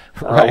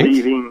 right.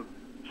 Leaving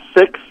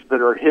 6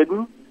 that are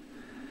hidden.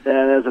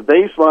 And as a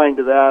baseline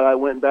to that, I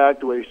went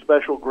back to a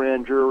special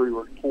grand jury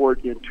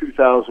report in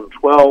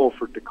 2012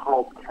 for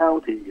DeKalb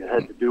County. It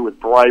had to do with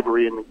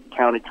bribery in the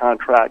county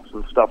contracts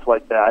and stuff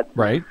like that.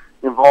 Right.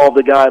 Involved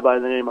a guy by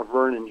the name of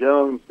Vernon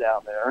Jones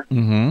down there.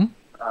 Mm-hmm.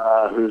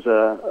 Who's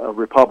a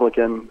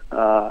Republican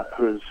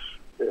who's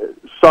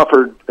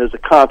suffered as a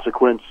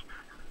consequence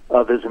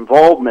of his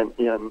involvement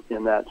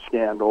in that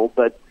scandal.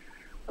 But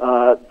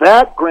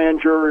that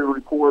grand jury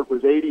report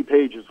was 80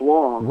 pages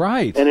long,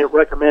 right? And it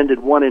recommended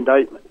 1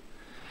 indictment.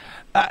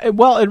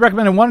 Well, it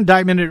recommended 1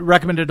 indictment. It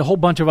recommended a whole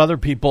bunch of other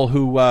people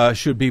who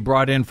should be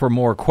brought in for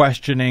more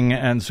questioning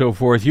and so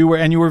forth. You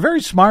were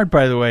very smart,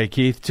 by the way,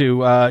 Keith.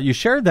 You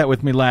shared that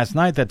with me last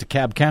night, that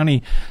DeKalb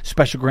County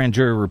Special Grand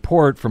Jury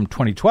Report from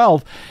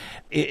 2012.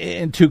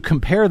 And to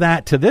compare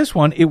that to this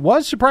one, it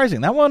was surprising.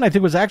 That one, I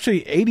think, was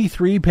actually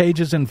 83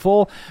 pages in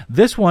full.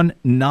 This one,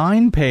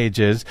 9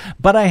 pages.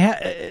 But I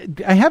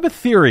have a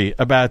theory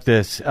about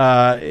this.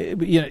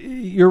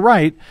 You're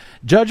right.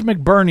 Judge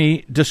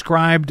McBurney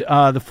described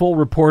the full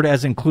report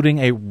as including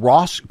a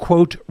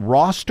quote,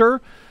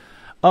 roster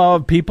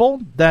of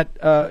people that,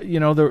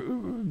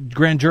 the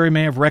grand jury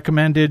may have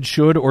recommended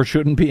should or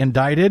shouldn't be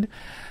indicted.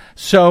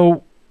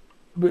 So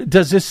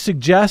does this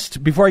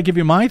suggest, before I give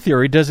you my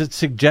theory, does it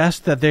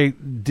suggest that they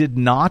did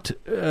not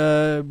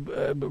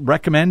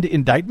recommend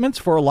indictments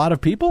for a lot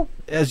of people,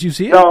 as you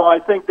see it? No, I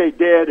think they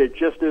did. It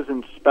just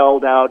isn't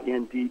spelled out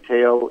in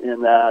detail in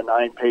the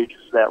 9 pages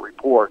of that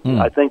report.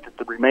 I think that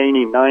the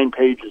remaining 9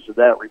 pages of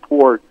that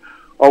report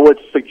are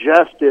what's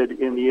suggested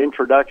in the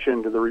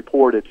introduction to the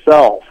report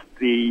itself.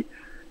 The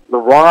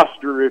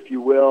roster, if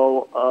you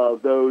will,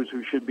 of those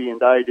who should be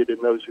indicted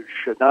and those who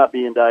should not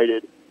be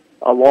indicted,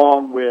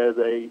 along with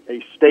a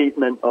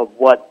statement of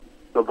what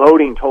the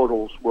voting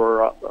totals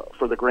were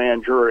for the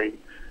grand jury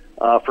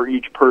for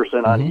each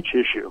person on each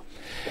issue.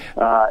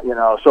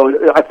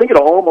 So I think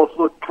it'll almost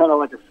look kind of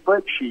like a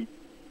spreadsheet,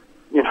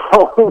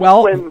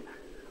 well,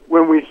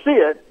 when we see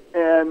it,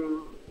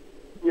 and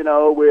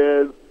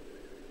with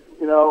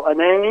a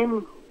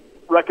name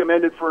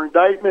recommended for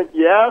indictment,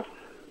 yes,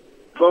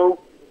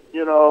 vote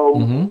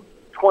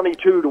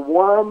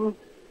 22-1,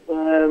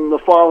 and the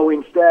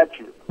following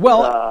statute.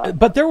 Well,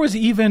 but there was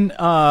even,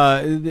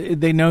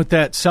 they note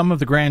that some of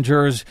the grand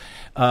jurors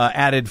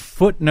added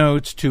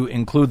footnotes to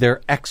include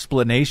their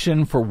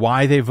explanation for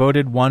why they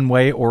voted one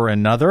way or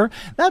another.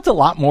 That's a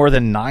lot more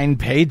than 9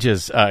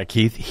 pages,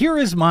 Keith. Here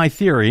is my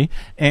theory,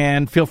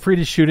 and feel free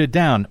to shoot it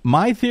down.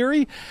 My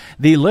theory,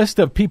 the list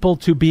of people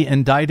to be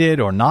indicted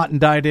or not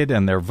indicted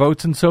and their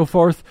votes and so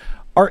forth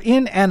are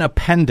in an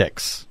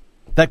appendix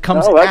that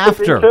comes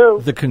after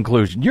the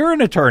conclusion. You're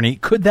an attorney.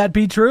 Could that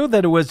be true,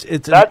 that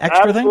it's an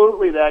extra thing?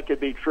 Absolutely, that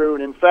could be true.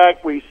 And in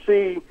fact, we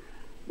see,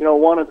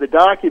 one of the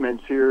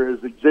documents here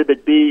is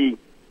Exhibit B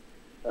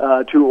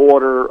to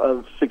order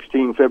of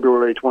 16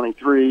 February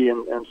 23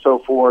 and so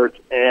forth.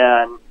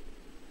 And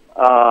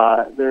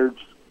there's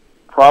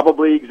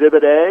probably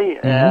Exhibit A,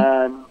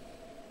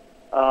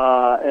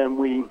 and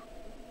we,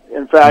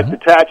 in fact,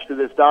 attached to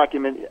this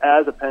document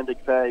as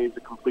Appendix A is a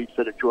complete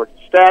set of Georgia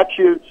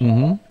statutes.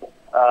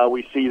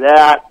 We see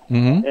that,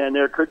 and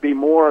there could be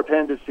more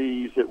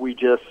appendices that we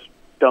just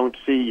don't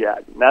see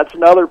yet. And that's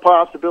another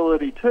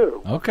possibility,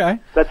 too. Okay.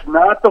 That's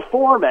not the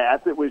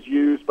format that was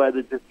used by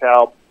the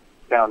DeKalb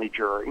County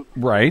jury.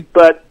 Right.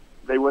 But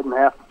they wouldn't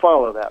have to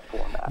follow that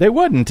format. They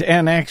wouldn't.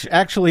 And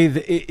actually,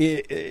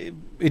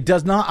 it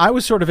does not. I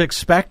was sort of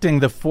expecting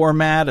the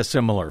format, a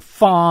similar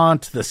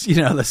font, the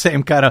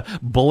same kind of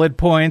bullet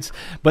points,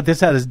 but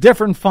this has a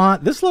different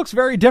font. This looks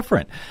very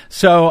different.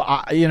 So,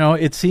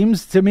 it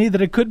seems to me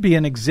that it could be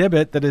an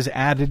exhibit that is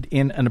added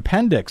in an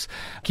appendix.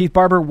 Keith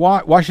Barber,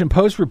 Washington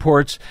Post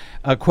reports,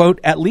 quote,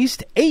 at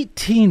least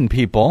 18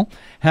 people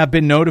have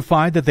been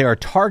notified that they are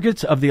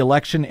targets of the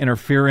election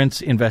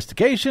interference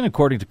investigation,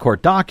 according to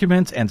court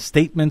documents and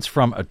statements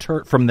from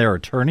their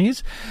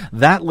attorneys.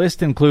 That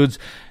list includes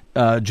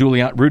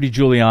Rudy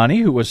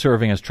Giuliani, who was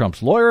serving as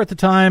Trump's lawyer at the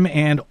time,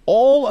 and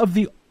all of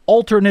the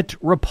alternate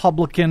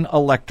Republican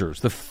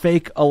electors, the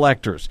fake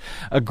electors,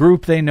 a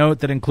group they note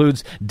that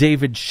includes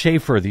David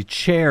Schaefer, the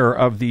chair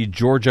of the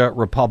Georgia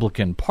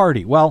Republican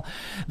Party. Well,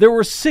 there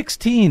were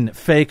 16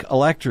 fake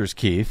electors,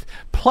 Keith,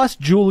 plus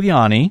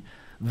Giuliani.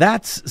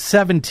 That's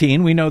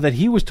 17. We know that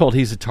he was told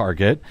he's a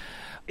target.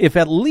 If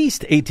at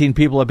least 18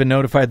 people have been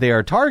notified they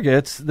are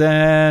targets,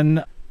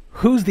 then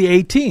who's the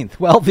 18th?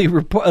 Well,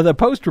 the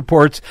Post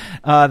reports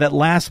that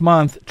last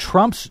month,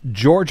 Trump's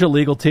Georgia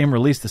legal team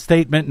released a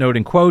statement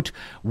noting, quote,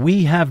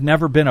 we have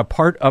never been a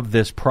part of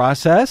this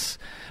process,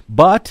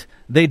 but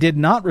They did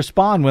not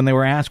respond when they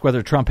were asked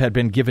whether Trump had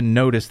been given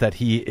notice that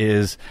he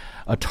is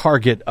a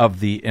target of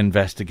the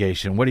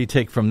investigation. What do you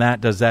take from that?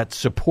 Does that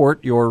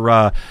support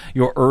your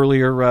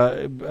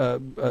earlier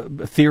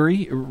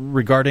theory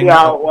regarding?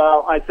 Yeah,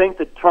 well, I think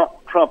that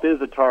Trump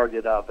is a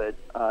target of it.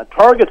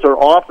 Targets are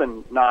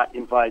often not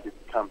invited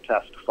to come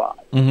testify,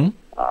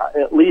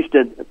 at least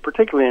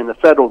particularly in the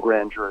federal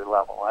grand jury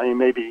level. I mean,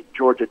 maybe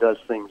Georgia does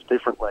things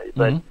differently,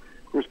 but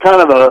there's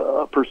kind of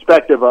a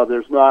perspective of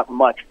there's not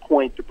much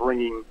point to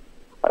bringing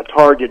a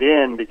target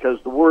in, because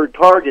the word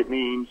target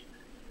means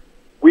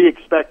we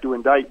expect to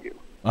indict you.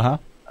 I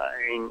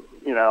mean,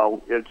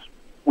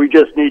 we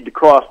just need to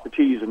cross the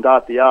T's and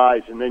dot the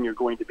I's, and then you're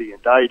going to be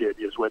indicted,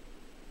 is what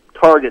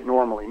target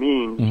normally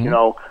means,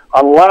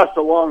 unless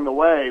along the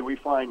way we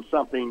find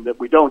something that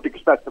we don't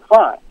expect to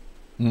find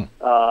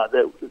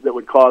that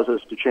would cause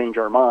us to change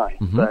our mind.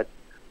 But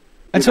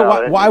and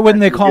so why wouldn't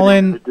they call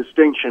in the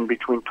distinction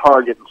between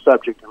target and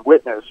subject and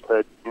witness?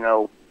 But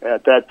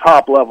at that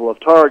top level of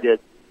target,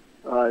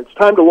 it's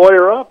time to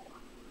lawyer up.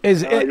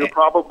 You're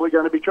probably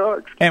going to be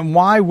charged. And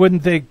why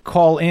wouldn't they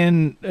call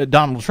in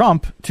Donald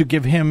Trump to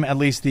give him at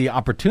least the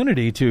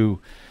opportunity to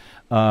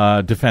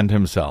defend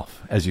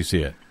himself, as you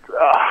see it?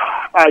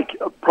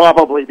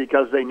 Probably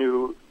because they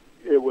knew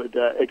it would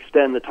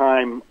extend the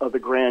time of the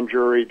grand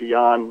jury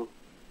beyond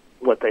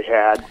what they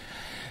had.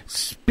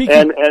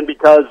 And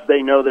because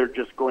they know they're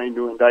just going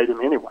to indict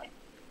him anyway.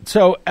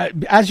 So,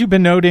 as you've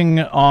been noting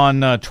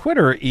on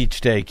Twitter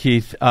each day,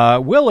 Keith, DA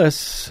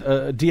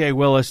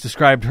Willis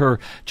described her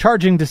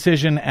charging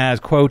decision as,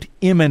 quote,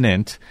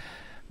 imminent.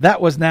 That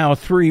was now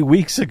 3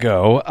 weeks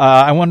ago.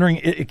 I'm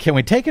wondering, can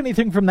we take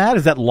anything from that?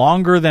 Is that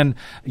longer than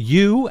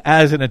you,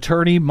 as an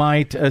attorney,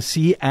 might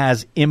see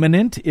as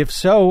imminent? If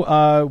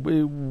so,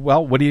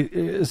 what do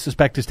you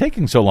suspect is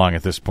taking so long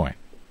at this point?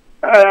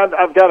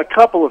 I've got a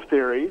couple of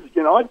theories.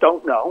 I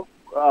don't know.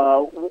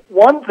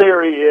 One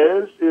theory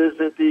is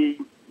that the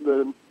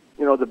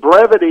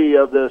brevity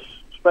of this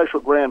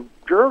special grand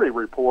jury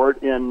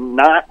report in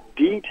not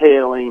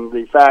detailing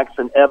the facts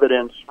and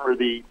evidence for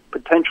the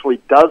potentially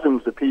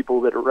dozens of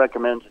people that it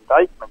recommends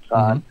indictments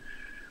on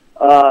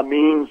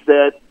means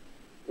that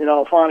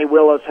Fani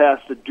Willis has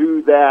to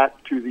do that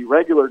to the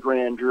regular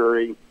grand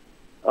jury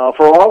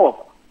for all of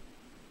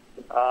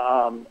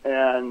them,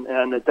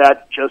 and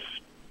that just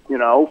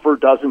for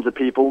dozens of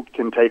people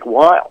can take a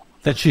while.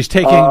 That she's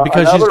taking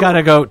because she's got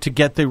to go to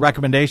get the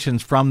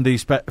recommendations from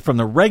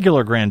the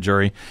regular grand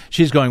jury.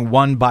 She's going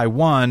one by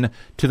one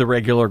to the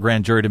regular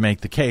grand jury to make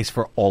the case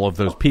for all of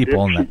those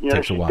people, and that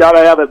takes a while. She's got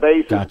to have a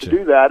basis to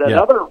do that.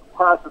 Another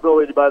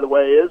possibility, by the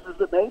way, is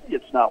that maybe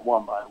it's not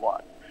one by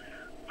one.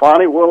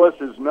 Fani Willis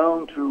is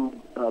known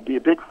to be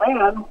a big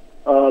fan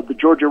of the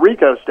Georgia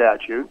RICO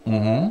statute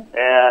and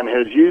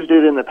has used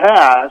it in the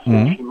past,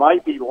 and she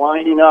might be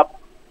lining up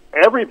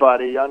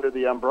everybody under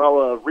the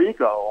umbrella of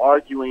RICO,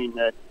 arguing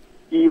that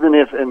even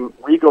if, and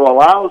RICO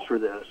allows for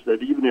this,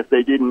 that even if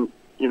they didn't,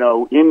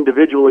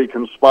 individually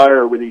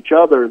conspire with each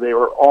other, they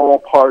were all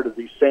part of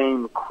the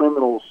same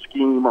criminal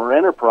scheme or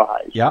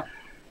enterprise. Yeah.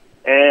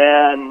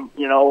 And,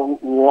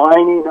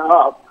 lining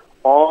up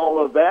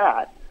all of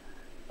that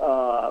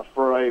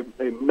for a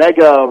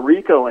mega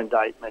RICO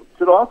indictment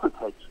could also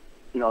take,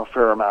 a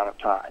fair amount of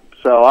time.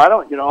 So I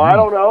don't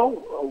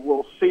know.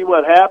 We'll see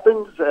what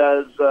happens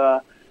as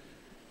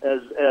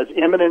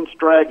imminence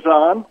drags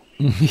on.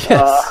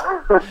 Yes.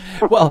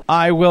 Well,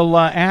 I will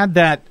add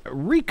that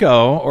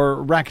RICO, or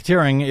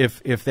racketeering,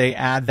 if they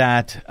add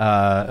that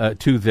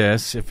to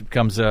this, if it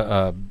becomes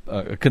a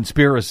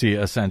conspiracy,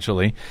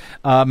 essentially,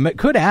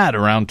 could add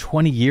around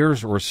 20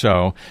 years or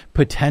so,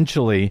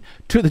 potentially,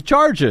 to the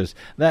charges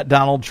that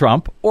Donald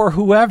Trump or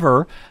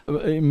whoever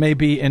may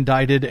be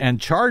indicted and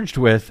charged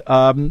with.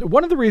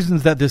 One of the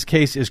reasons that this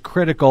case is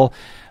critical,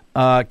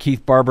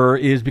 Keith Barber,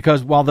 is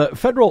because while the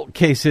federal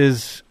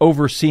cases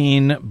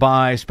overseen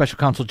by Special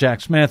Counsel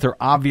Jack Smith are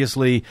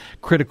obviously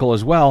critical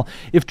as well,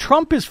 if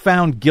Trump is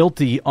found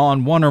guilty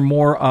on one or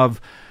more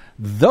of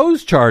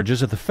those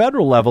charges at the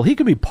federal level, he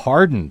could be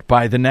pardoned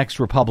by the next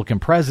Republican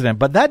president.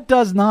 But that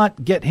does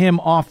not get him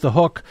off the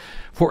hook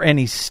for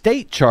any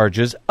state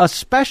charges,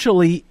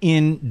 especially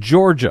in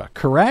Georgia,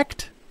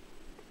 correct?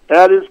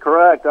 That is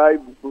correct. I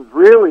was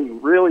really,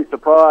 really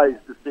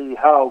surprised to see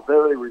how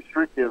very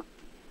restrictive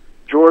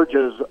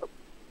Georgia's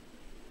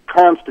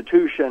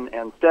constitution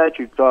and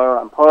statutes are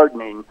on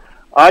pardoning.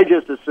 I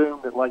just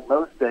assumed that, like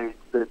most states,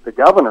 that the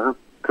governor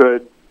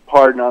could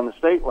pardon on the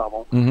state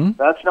level.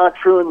 That's not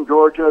true in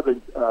Georgia.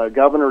 The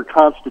governor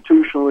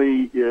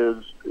constitutionally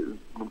is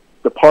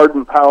the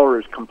pardon power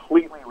is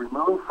completely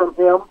removed from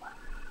him.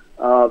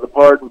 The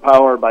pardon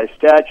power by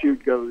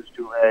statute goes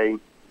to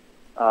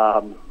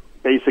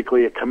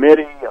basically a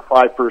committee, a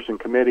 5-person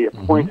committee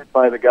appointed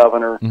by the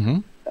governor.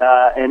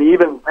 And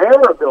even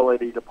their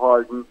ability to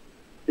pardon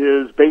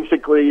is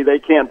basically they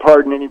can't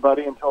pardon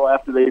anybody until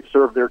after they've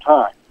served their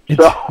time.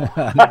 So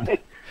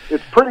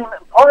it's pretty,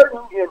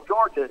 pardon in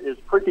Georgia is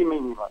pretty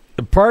meaningless.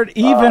 Unless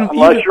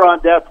you're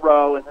on death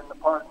row, and then the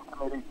pardon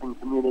committee can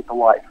commute it to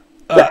life.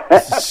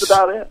 That's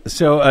about it.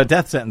 So a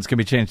death sentence can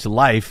be changed to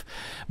life,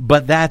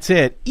 but that's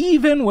it.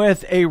 Even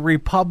with a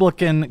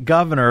Republican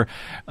governor,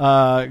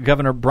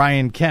 Governor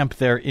Brian Kemp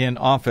there in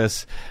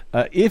office,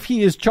 if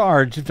he is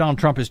charged, if Donald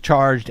Trump is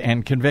charged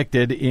and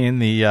convicted in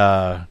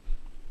the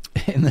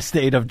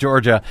state of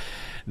Georgia,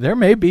 there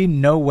may be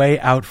no way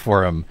out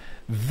for him.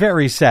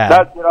 Very sad.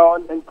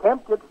 And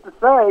Kemp gets to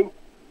say,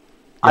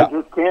 I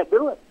just can't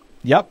do it.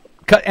 Yep.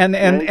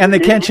 And they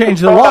can't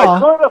change the law. I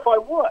could if I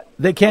would.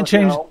 They can't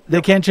change.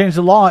 They can't change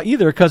the law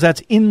either because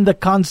that's in the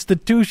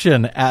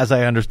Constitution, as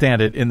I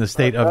understand it, in the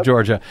state of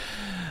Georgia.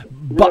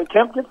 But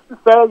Kemp gets to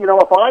say,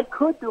 if I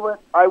could do it,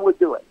 I would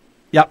do it.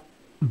 Yep.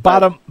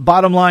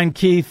 Bottom line,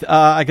 Keith.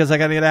 I guess I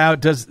got to get out.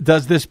 Does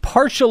this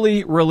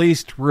partially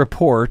released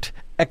report,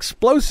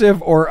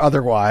 explosive or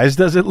otherwise,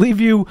 does it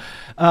leave you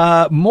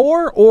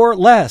more or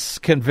less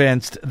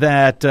convinced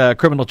that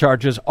criminal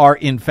charges are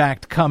in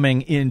fact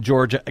coming in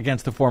Georgia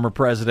against the former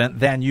president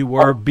than you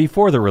were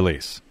before the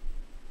release?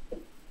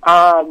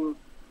 The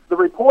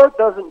report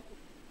doesn't.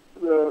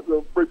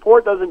 The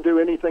report doesn't do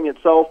anything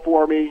itself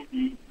for me.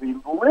 The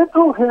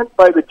little hint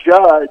by the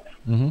judge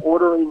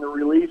ordering the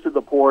release of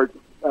the report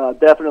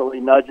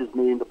definitely nudges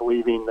me into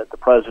believing that the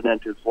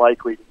president is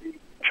likely to be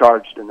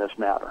charged in this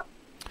matter.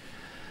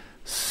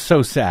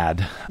 So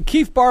sad.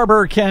 Keith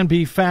Barber can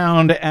be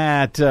found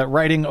at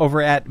writing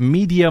over at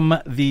Medium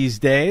these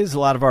days. A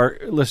lot of our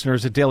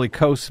listeners at Daily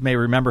Kos may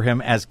remember him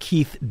as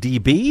Keith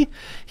DB.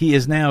 He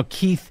is now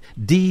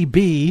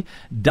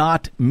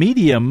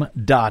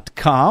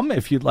keithdb.medium.com.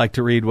 If you'd like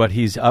to read what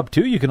he's up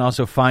to, you can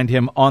also find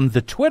him on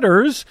the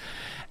Twitters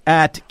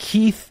at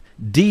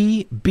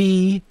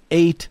KeithDB80,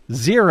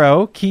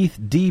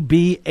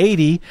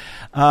 KeithDB80,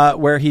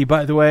 where he,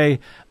 by the way,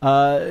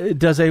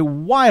 does a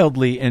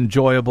wildly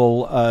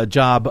enjoyable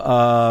job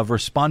of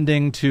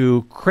responding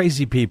to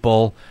crazy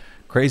people,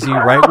 crazy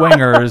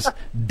right-wingers,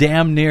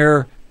 damn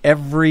near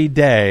every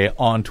day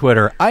on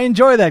Twitter. I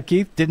enjoy that,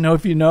 Keith. Didn't know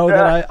if you know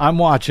that I'm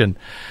watching.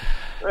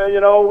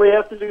 We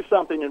have to do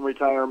something in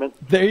retirement.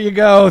 There you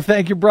go.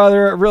 Thank you,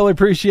 brother. Really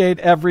appreciate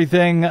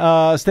everything.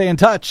 Stay in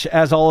touch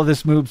as all of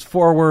this moves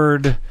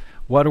forward.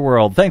 What a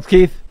world. Thanks,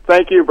 Keith.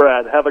 Thank you,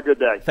 Brad. Have a good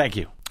day. Thank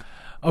you.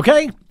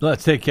 Okay,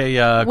 let's take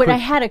a Wait, I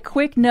had a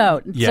quick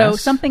note. Yes. So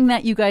something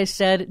that you guys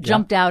said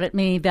jumped out at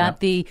me, that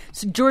the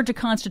Georgia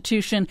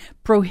Constitution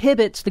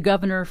prohibits the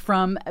governor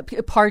from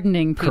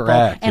pardoning people.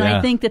 Correct, and I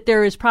think that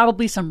there is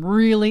probably some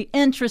really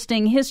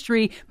interesting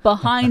history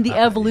behind the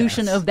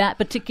evolution of that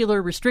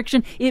particular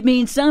restriction. It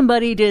means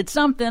somebody did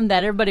something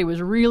that everybody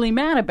was really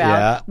mad about.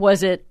 Yeah.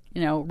 Was it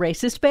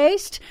racist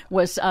based?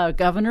 Was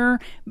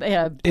governor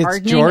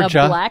pardoning a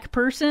black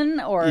person?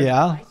 Or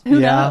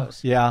who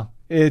knows? Yeah.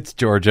 It's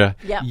Georgia.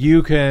 Yep.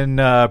 You can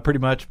pretty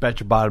much bet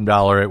your bottom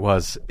dollar it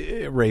was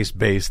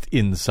race-based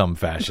in some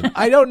fashion.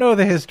 I don't know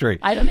the history.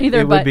 I don't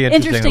either, but would be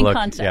interesting to look.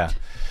 concept. Yeah.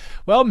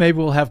 Well, maybe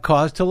we'll have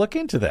cause to look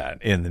into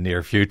that in the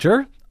near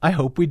future. I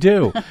hope we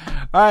do. All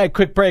right,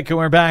 quick break, and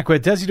we're back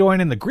with Desi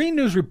Doyen in the Green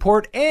News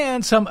Report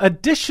and some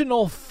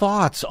additional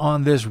thoughts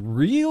on this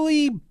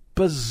really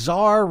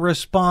bizarre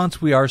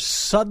response we are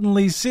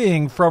suddenly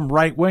seeing from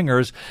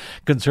right-wingers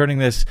concerning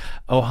this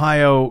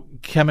Ohio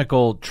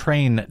chemical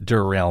train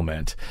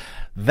derailment.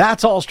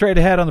 That's all straight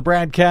ahead on the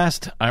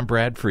Bradcast. I'm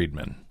Brad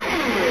Friedman.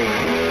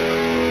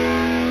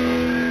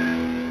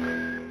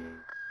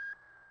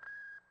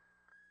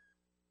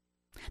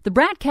 The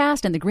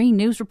Bradcast and the Green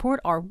News Report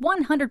are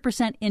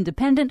 100%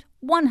 independent,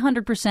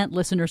 100%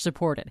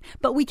 listener-supported.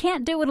 But we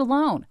can't do it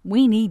alone.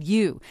 We need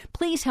you.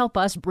 Please help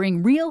us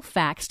bring real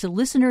facts to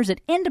listeners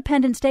at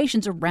independent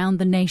stations around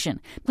the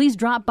nation. Please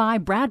drop by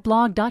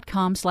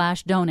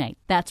bradblog.com/donate.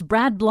 That's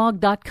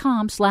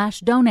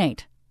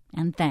bradblog.com/donate.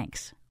 And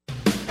thanks.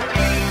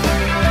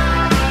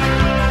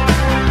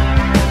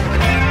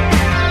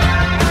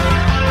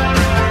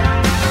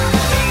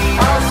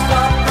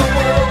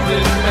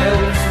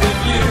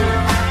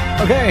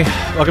 Okay,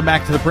 welcome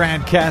back to the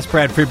Bradcast.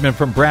 Brad Friedman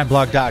from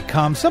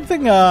bradblog.com.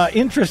 Something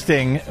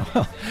interesting,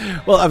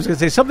 well, I was going to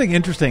say something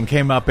interesting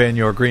came up in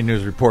your Green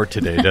News Report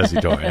today,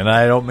 Desi Doyen, and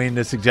I don't mean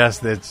to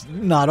suggest that it's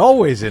not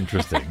always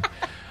interesting,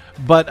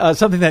 but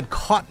something that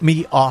caught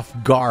me off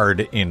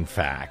guard, in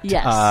fact,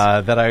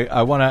 that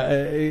I want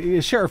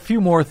to share a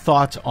few more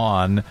thoughts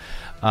on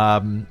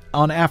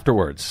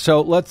afterwards.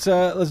 So let's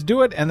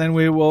do it, and then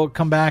we will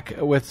come back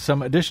with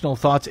some additional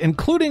thoughts,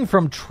 including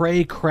from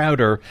Trey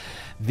Crowder,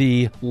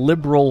 the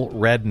liberal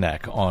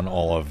redneck, on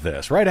all of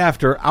this, right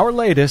after our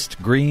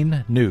latest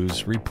Green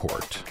News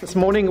Report. This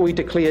morning we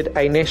declared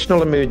a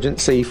national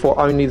emergency for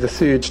only the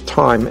third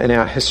time in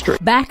our history.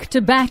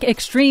 Back-to-back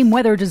extreme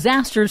weather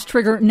disasters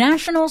trigger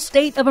national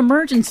state of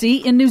emergency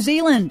in New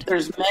Zealand.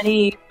 There's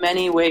many,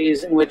 many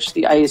ways in which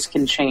the ice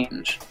can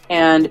change,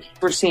 and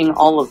we're seeing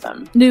all of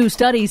them. New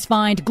studies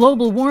find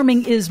global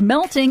warming is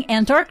melting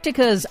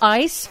Antarctica's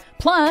ice.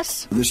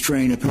 Plus, this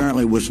train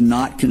apparently was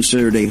not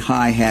considered a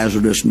high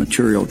hazardous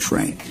material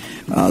train.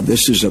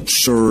 This is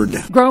absurd.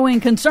 Growing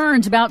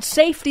concerns about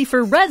safety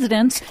for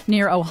residents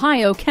near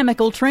Ohio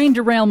chemical train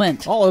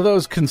derailment. All of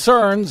those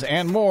concerns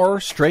and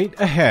more straight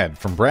ahead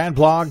from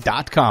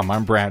BradBlog.com.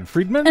 I'm Brad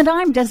Friedman. And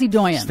I'm Desi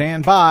Doyen.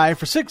 Stand by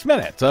for 6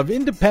 minutes of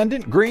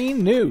independent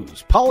green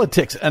news,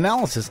 politics,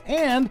 analysis,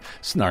 and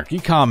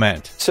snarky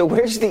comment. So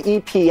where's the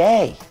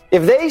EPA?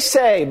 If they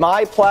say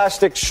my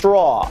plastic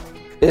straw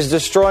is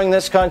destroying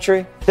this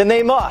country, then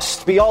they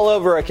must be all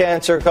over a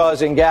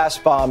cancer-causing gas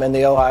bomb in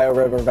the Ohio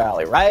River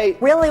Valley, right?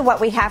 Really what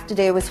we have to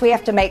do is we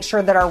have to make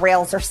sure that our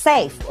rails are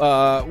safe.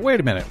 Wait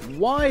a minute.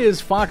 Why is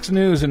Fox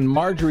News and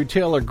Marjorie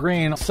Taylor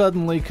Greene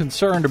suddenly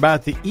concerned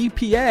about the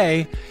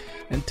EPA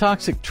and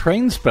toxic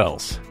train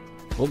spills?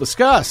 We'll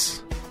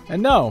discuss.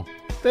 And no,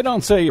 they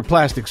don't say your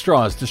plastic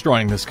straw is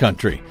destroying this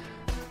country.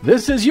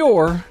 This is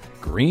your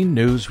Green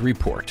News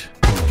Report.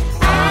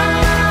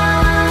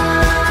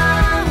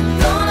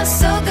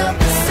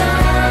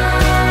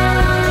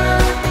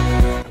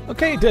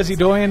 Okay, Desi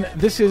Doyen,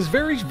 this is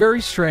very,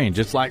 very strange.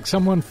 It's like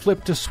someone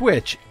flipped a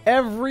switch.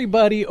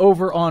 Everybody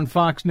over on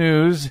Fox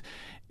News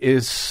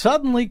is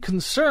suddenly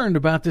concerned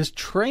about this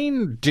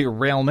train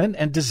derailment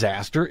and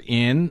disaster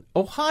in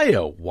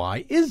Ohio.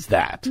 Why is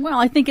that? Well,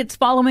 I think it's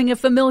following a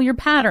familiar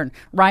pattern.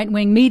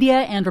 Right-wing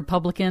media and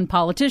Republican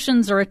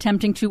politicians are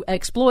attempting to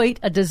exploit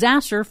a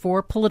disaster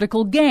for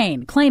political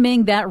gain,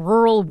 claiming that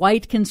rural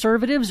white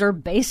conservatives are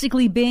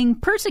basically being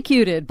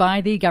persecuted by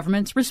the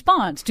government's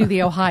response to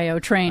the Ohio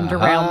train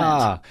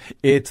derailment.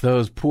 It's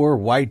those poor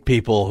white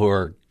people who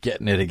are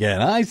getting it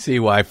again. I see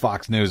why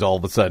Fox News all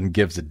of a sudden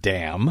gives a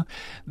damn.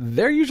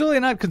 They're usually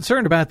not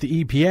concerned about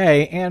the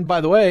EPA. And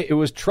by the way, it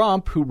was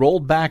Trump who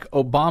rolled back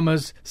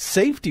Obama's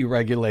safety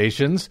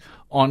regulations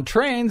on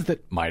trains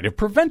that might have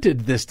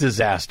prevented this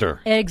disaster.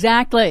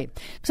 Exactly.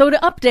 So to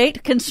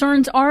update,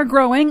 concerns are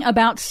growing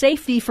about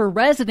safety for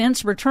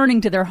residents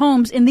returning to their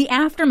homes in the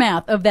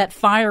aftermath of that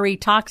fiery,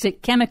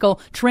 toxic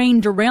chemical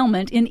train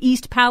derailment in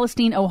East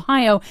Palestine,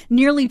 Ohio,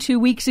 nearly 2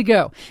 weeks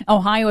ago.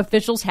 Ohio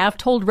officials have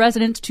told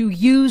residents to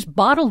use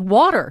bottled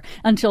water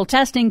until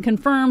testing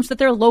confirms that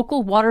their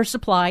local water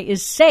supply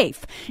is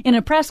safe. In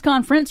a press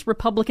conference,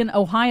 Republican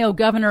Ohio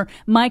Governor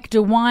Mike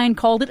DeWine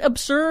called it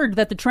absurd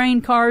that the train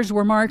cars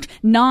were marked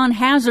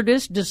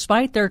non-hazardous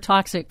despite their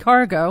toxic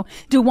cargo.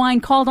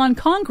 DeWine called on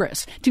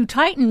Congress to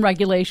tighten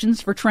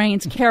regulations for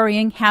trains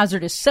carrying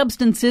hazardous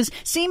substances,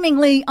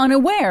 seemingly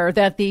unaware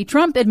that the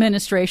Trump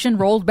administration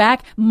rolled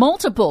back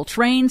multiple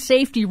train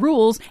safety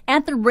rules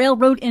at the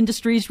railroad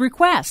industry's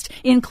request,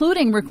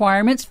 including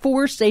requirements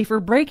for safer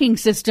braking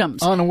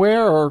systems.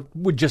 Unaware or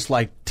would just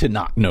like to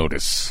not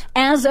notice?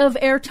 As of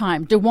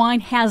airtime,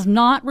 DeWine has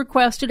not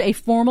requested a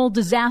formal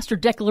disaster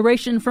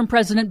declaration from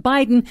President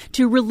Biden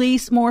to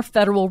release more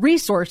federal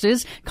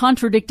resources,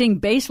 contradicting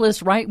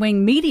baseless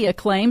right-wing media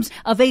claims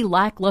of a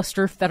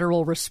lackluster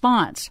federal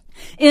response.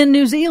 In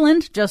New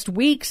Zealand, just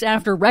weeks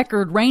after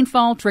record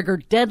rainfall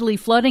triggered deadly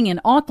flooding in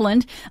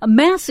Auckland, a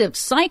massive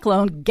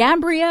cyclone,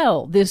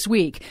 Gabrielle, this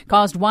week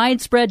caused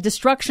widespread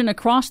destruction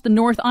across the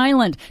North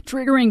Island,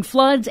 triggering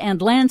floods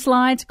and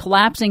landslides,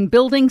 collapsing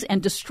buildings,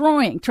 and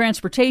destroying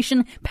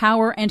transportation,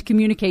 power, and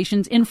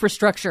communications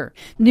infrastructure.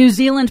 New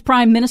Zealand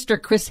Prime Minister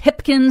Chris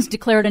Hipkins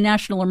declared a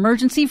national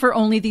emergency for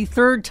only the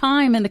third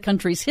time in the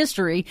country's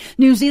history.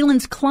 New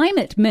Zealand's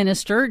Climate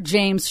Minister,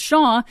 James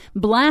Shaw,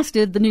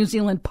 blasted the New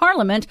Zealand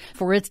Parliament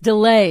for its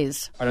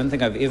delays. I don't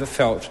think I've ever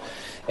felt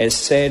as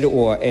sad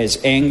or as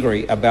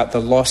angry about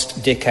the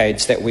lost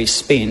decades that we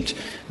spent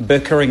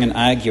bickering and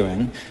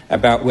arguing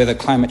about whether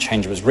climate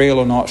change was real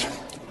or not,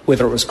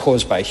 whether it was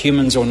caused by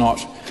humans or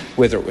not,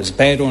 whether it was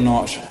bad or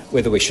not,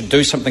 whether we should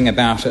do something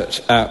about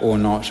it or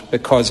not,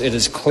 because it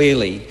is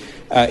clearly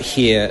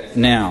here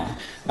now.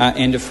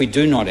 And if we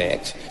do not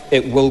act,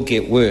 it will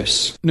get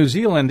worse. New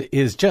Zealand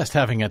is just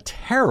having a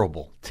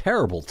terrible,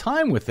 terrible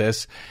time with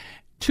this.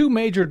 2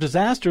 major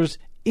disasters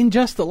in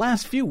just the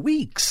last few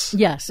weeks.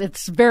 Yes,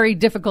 it's very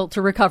difficult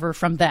to recover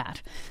from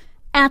that.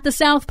 At the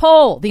South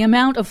Pole, the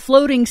amount of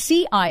floating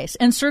sea ice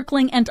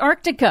encircling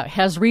Antarctica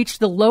has reached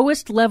the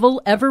lowest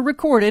level ever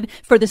recorded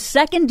for the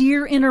second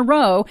year in a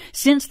row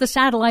since the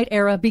satellite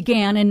era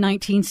began in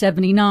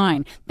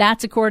 1979.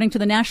 That's according to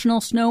the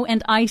National Snow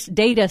and Ice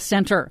Data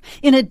Center.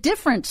 In a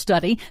different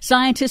study,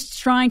 scientists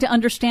trying to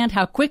understand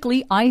how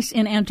quickly ice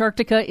in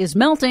Antarctica is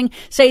melting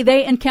say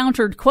they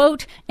encountered,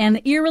 quote, an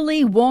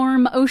eerily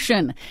warm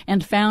ocean,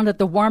 and found that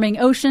the warming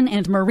ocean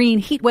and marine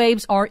heat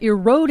waves are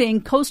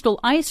eroding coastal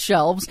ice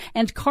shelves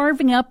and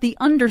carving up the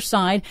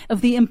underside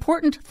of the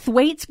important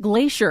Thwaites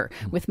Glacier,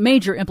 with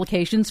major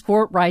implications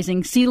for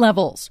rising sea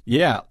levels.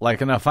 Yeah,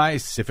 like enough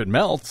ice, if it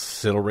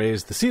melts, it'll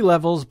raise the sea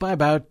levels by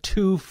about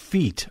 2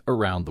 feet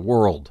around the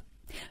world.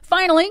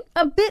 Finally,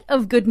 a bit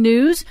of good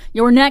news.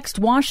 Your next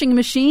washing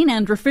machine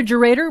and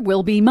refrigerator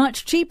will be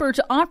much cheaper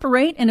to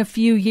operate in a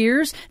few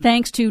years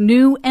thanks to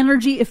new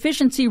energy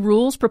efficiency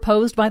rules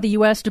proposed by the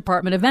U.S.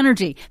 Department of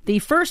Energy, the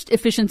first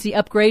efficiency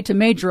upgrade to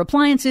major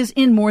appliances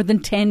in more than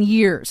 10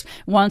 years.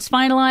 Once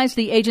finalized,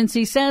 the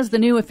agency says the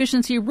new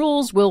efficiency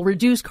rules will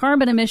reduce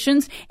carbon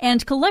emissions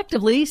and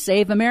collectively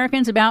save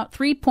Americans about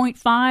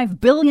 $3.5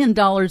 billion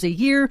a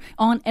year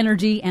on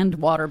energy and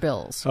water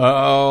bills.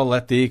 Oh,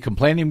 let the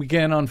complaining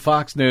begin on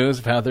Fox News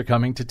of how they're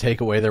coming to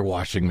take away their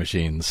washing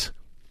machines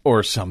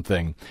or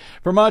something.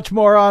 For much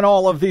more on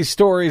all of these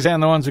stories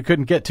and the ones we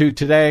couldn't get to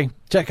today,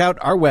 check out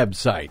our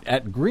website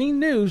at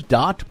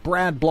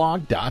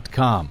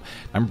greennews.bradblog.com.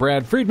 I'm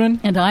Brad Friedman.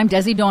 And I'm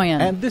Desi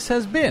Doyen. And this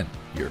has been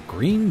your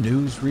Green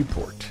News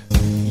Report.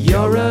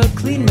 You're a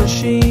clean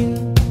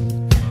machine.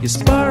 You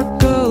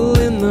sparkle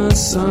in the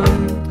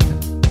sun.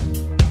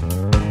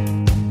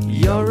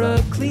 You're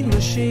a clean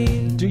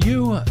machine. Do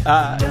you,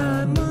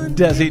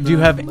 Desi, do you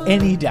have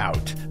any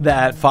doubt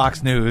that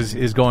Fox News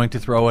is going to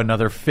throw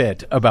another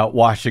fit about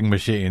washing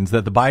machines,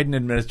 that the Biden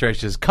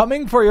administration is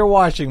coming for your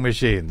washing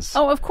machines?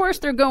 Oh, of course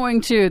they're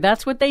going to.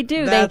 That's what they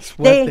do.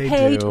 They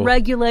hate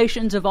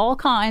regulations of all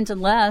kinds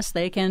unless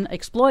they can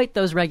exploit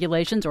those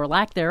regulations or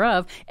lack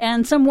thereof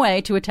in some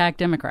way to attack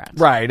Democrats.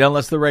 Right,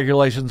 unless the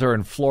regulations are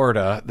in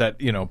Florida that,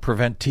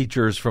 prevent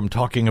teachers from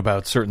talking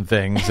about certain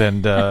things.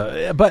 And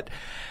but...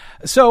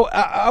 So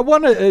I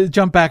want to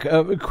jump back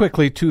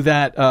quickly to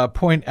that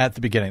point at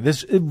the beginning.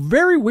 This is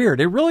very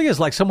weird. It really is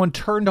like someone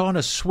turned on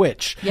a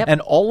switch,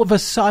 and all of a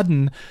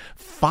sudden,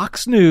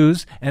 Fox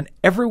News and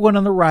everyone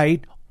on the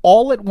right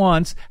all at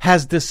once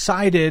has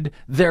decided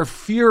they're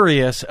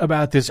furious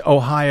about this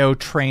Ohio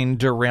train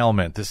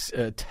derailment, this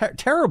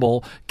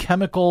terrible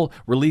chemical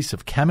release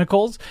of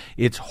chemicals.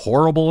 It's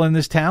horrible in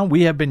this town.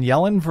 We have been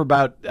yelling for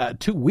about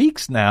 2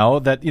 weeks now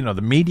that,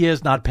 the media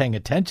is not paying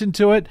attention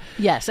to it.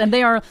 Yes, and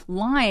they are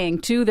lying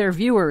to their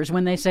viewers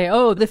when they say,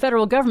 oh, the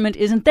federal government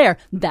isn't there.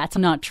 That's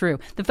not true.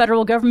 The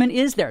federal government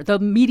is there. The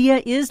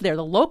media is there.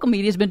 The local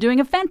media has been doing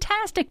a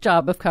fantastic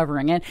job of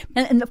covering it.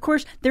 And of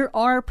course, there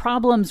are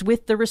problems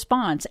with the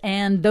response,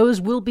 and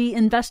those will be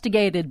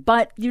investigated.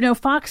 But,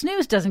 Fox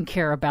News doesn't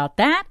care about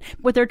that.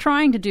 What they're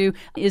trying to do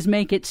is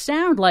make it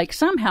sound like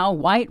somehow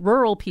white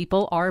rural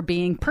people are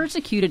being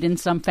persecuted in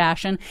some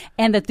fashion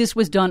and that this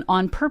was done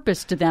on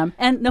purpose to them.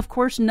 And, of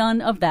course,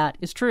 none of that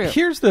is true.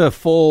 Here's the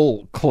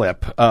full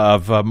clip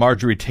of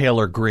Marjorie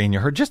Taylor Greene. You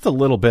heard just a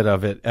little bit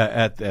of it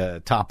at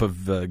the top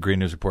of the Green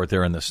News Report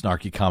there in the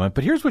snarky comment.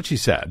 But here's what she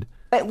said.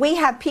 But we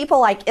have people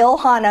like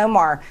Ilhan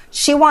Omar.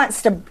 She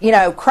wants to,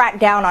 crack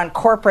down on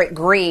corporate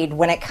greed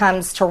when it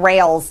comes to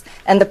rails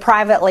and the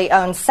privately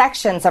owned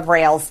sections of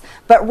rails.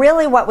 But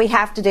really what we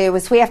have to do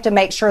is we have to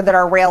make sure that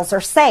our rails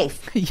are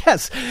safe.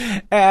 Yes.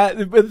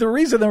 But the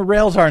reason the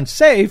rails aren't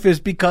safe is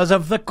because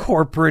of the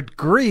corporate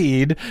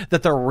greed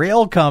that the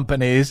rail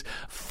companies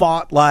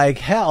fought like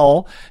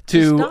hell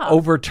to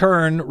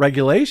overturn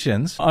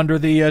regulations under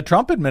the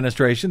Trump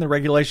administration, the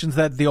regulations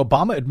that the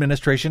Obama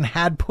administration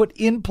had put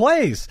in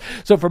place.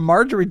 So for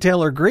Marjorie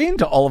Taylor Greene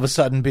to all of a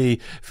sudden be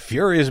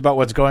furious about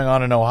what's going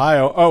on in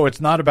Ohio, oh, it's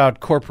not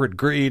about corporate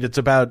greed, it's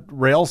about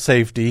rail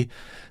safety.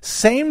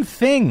 Same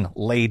thing,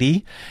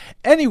 lady.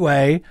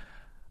 Anyway,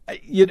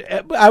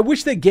 I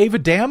wish they gave a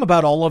damn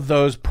about all of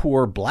those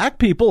poor black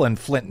people in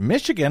Flint,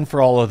 Michigan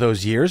for all of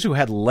those years who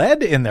had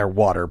lead in their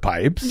water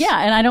pipes. Yeah,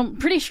 and I'm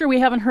pretty sure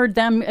we haven't heard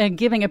them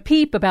giving a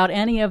peep about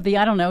any of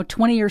the,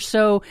 20 or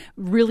so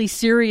really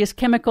serious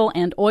chemical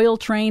and oil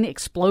train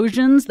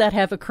explosions that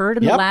have occurred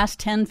in the last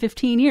 10,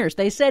 15 years.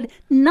 They said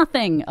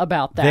nothing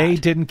about that. They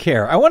didn't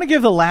care. I want to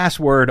give the last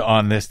word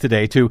on this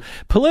today to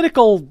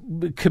political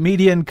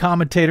comedian,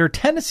 commentator,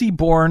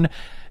 Tennessee-born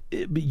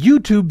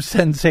YouTube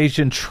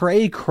sensation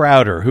Trey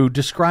Crowder, who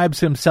describes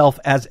himself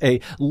as a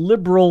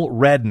liberal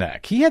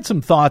redneck. He had some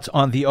thoughts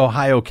on the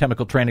Ohio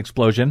chemical train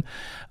explosion,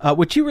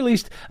 which he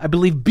released, I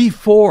believe,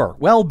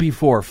 well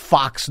before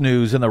Fox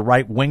News and the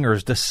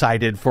right-wingers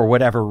decided for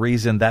whatever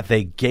reason that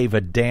they gave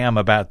a damn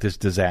about this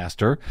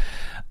disaster.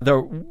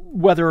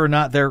 Whether or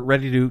not they're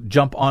ready to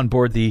jump on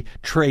board the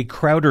Trey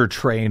Crowder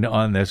train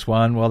on this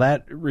one, well,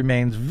 that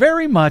remains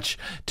very much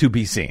to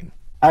be seen.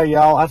 Hey,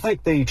 y'all, I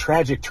think the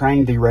tragic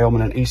train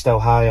derailment in East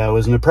Ohio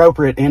is an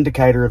appropriate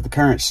indicator of the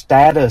current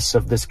status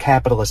of this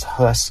capitalist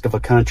husk of a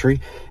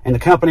country. And the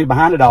company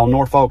behind it all,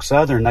 Norfolk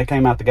Southern, they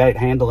came out the gate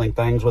handling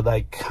things with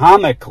a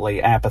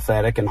comically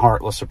apathetic and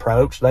heartless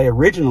approach. They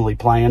originally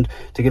planned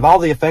to give all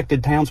the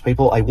affected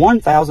townspeople a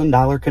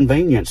 $1,000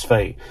 convenience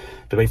fee.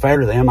 To be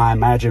fair to them, I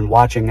imagine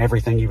watching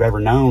everything you've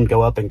ever known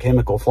go up in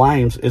chemical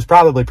flames is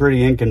probably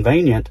pretty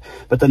inconvenient,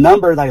 but the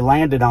number they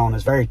landed on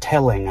is very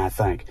telling, I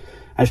think.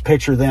 I just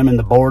picture them in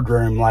the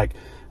boardroom like,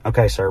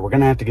 okay, sir, we're going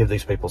to have to give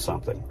these people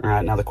something. All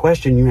right, now the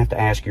question you have to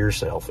ask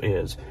yourself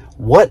is,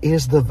 what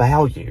is the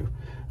value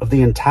of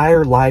the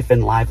entire life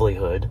and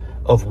livelihood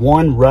of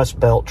one Rust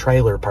Belt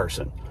trailer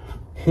person?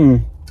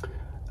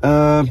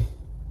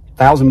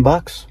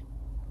 $1,000?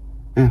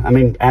 Yeah, I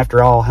mean,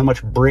 after all, how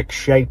much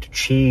brick-shaped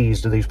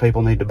cheese do these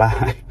people need to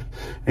buy?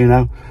 You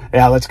know?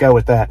 Yeah, let's go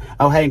with that.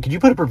 Oh, hey, and could you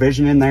put a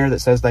provision in there that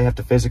says they have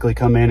to physically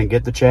come in and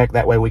get the check?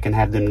 That way we can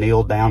have them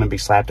kneel down and be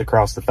slapped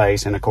across the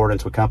face in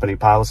accordance with company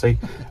policy.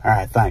 All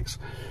right, thanks.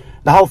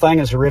 The whole thing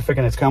is horrific,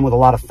 and it's come with a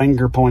lot of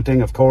finger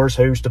pointing, of course.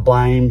 Who's to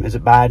blame? Is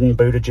it Biden,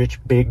 Buttigieg,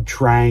 big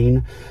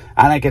train?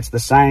 I think it's the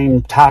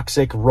same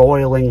toxic,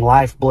 roiling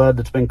lifeblood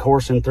that's been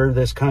coursing through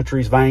this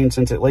country's veins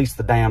since at least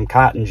the damn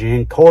cotton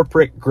gin.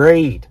 Corporate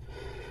greed.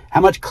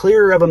 How much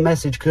clearer of a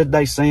message could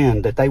they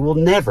send that they will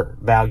never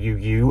value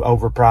you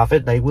over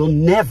profit? They will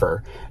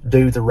never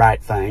do the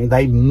right thing.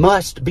 They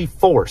must be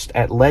forced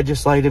at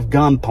legislative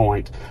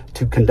gunpoint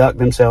to conduct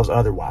themselves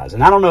otherwise.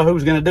 And I don't know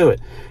who's going to do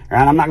it. All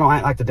right, I'm not going to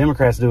act like the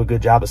Democrats do a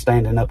good job of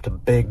standing up to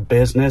big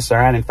business. All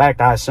right, in fact,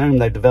 I assume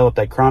they've developed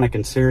a chronic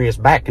and serious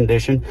back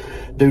condition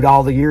due to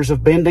all the years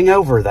of bending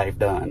over they've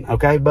done.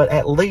 Okay, but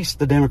at least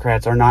the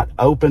Democrats are not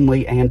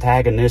openly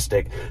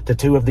antagonistic to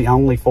two of the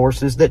only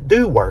forces that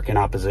do work in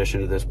opposition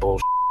to this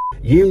bullshit: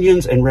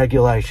 unions and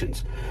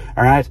regulations.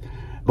 All right.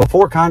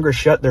 Before Congress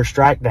shut their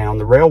strike down,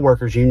 the Rail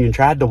Workers Union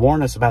tried to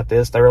warn us about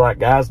this. They were like,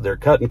 guys, they're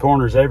cutting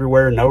corners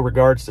everywhere, no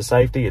regards to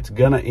safety. It's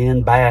going to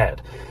end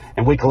bad.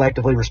 And we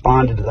collectively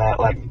responded to that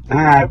like, all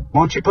right,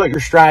 why don't you put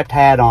your striped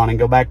hat on and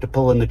go back to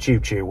pulling the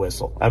choo-choo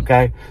whistle,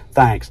 okay?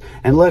 Thanks.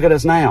 And look at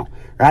us now,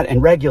 right?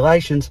 And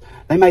regulations,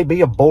 they may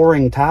be a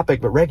boring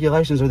topic, but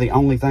regulations are the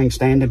only thing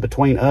standing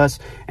between us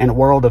and a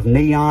world of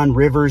neon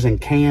rivers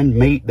and canned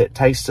meat that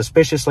tastes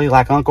suspiciously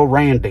like Uncle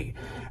Randy,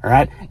 all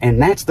right?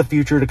 And that's the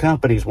future the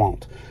companies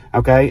want,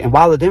 okay? And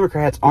while the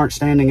Democrats aren't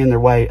standing in their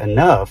way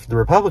enough, the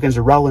Republicans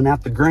are rolling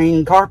out the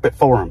green carpet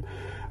for them.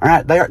 All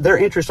right, their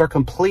interests are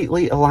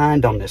completely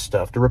aligned on this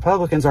stuff. The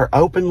Republicans are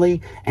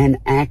openly and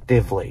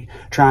actively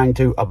trying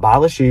to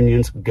abolish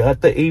unions, gut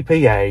the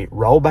EPA,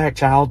 roll back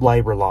child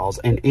labor laws,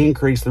 and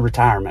increase the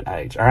retirement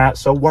age. All right,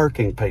 so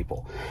working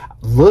people,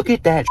 look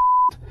at that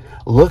shit.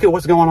 Look at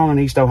what's going on in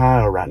East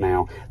Ohio right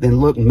now. Then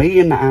look me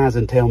in the eyes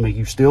and tell me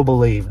you still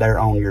believe they're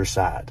on your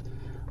side.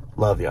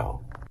 Love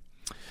y'all.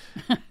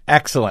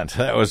 Excellent.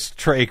 That was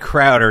Trey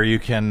Crowder. You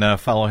can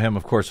follow him,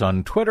 of course,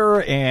 on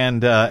Twitter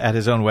and at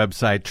his own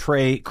website,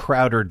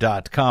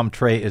 TreyCrowder.com.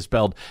 Trey is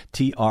spelled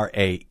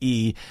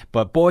Trae,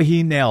 but boy,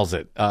 he nails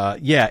it.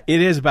 Yeah,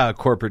 it is about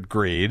corporate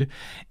greed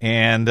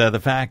and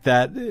the fact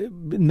that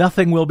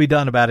nothing will be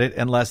done about it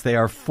unless they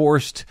are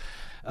forced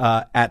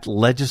at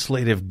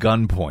legislative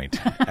gunpoint,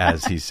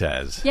 as he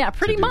says. Yeah,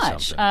 pretty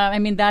much. I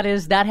mean, that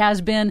has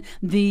been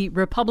the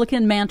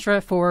Republican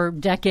mantra for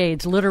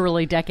decades,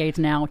 literally decades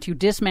now, to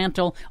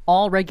dismantle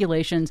all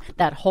regulations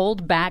that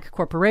hold back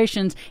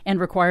corporations and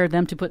require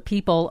them to put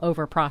people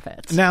over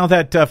profits. Now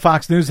that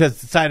Fox News has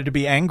decided to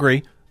be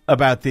angry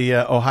about the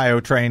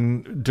Ohio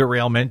train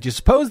derailment, do you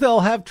suppose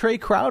they'll have Trey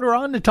Crowder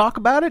on to talk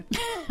about it?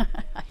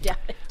 I doubt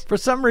it. For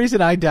some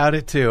reason, I doubt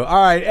it, too.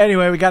 All right.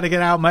 Anyway, we got to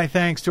get out. My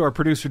thanks to our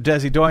producer,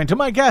 Desi Doyen, to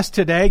my guest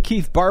today,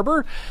 Keith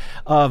Barber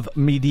of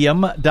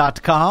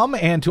Medium.com,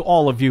 and to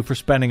all of you for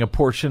spending a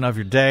portion of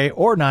your day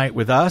or night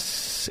with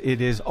us.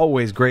 It is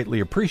always greatly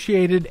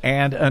appreciated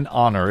and an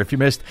honor. If you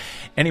missed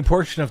any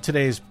portion of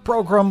today's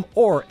program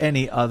or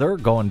any other,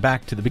 going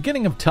back to the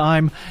beginning of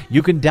time,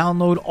 you can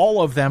download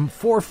all of them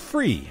for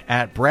free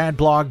at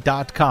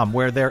bradblog.com,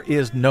 where there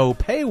is no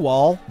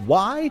paywall.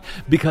 Why?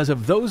 Because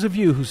of those of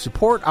you who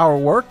support our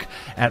work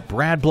at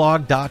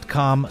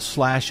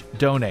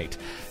bradblog.com/donate.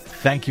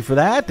 Thank you for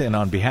that, and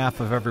on behalf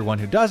of everyone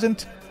who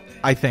doesn't,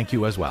 I thank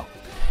you as well.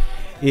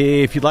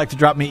 If you'd like to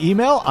drop me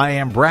email, I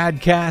am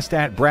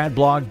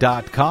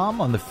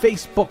bradcast@bradblog.com. On the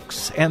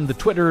Facebooks and the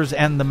Twitters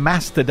and the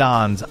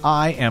Mastodons,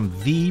 I am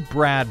the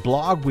Brad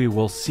Blog. We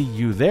will see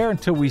you there.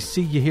 Until we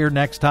see you here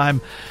next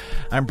time,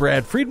 I'm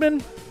Brad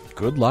Friedman.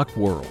 Good luck,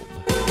 world.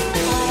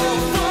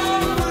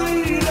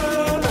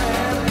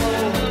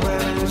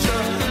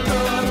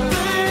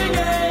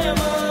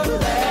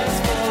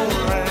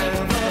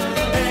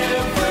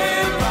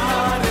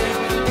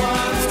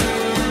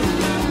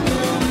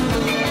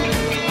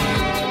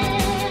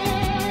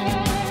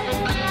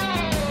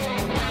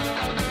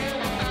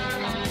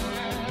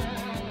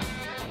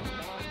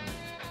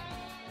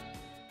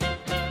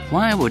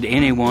 Why would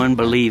anyone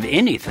believe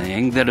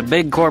anything that a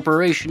big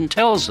corporation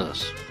tells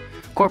us?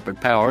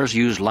 Corporate powers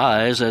use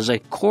lies as a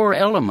core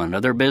element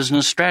of their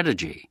business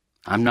strategy.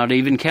 I'm not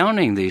even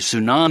counting the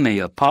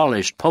tsunami of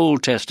polished,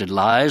 poll-tested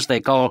lies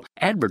they call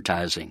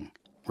advertising.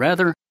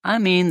 Rather, I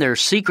mean their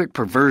secret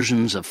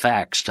perversions of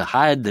facts to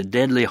hide the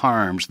deadly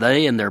harms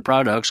they and their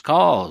products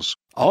cause,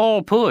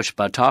 all pushed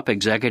by top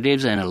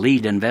executives and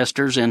elite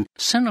investors in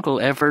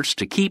cynical efforts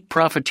to keep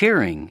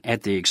profiteering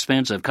at the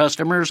expense of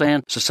customers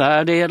and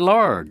society at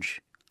large.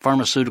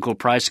 Pharmaceutical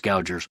price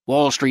gougers,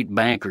 Wall Street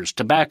bankers,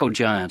 tobacco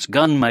giants,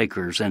 gun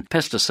makers, and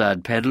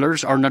pesticide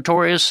peddlers are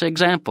notorious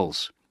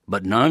examples.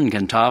 But none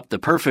can top the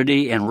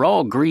perfidy and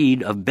raw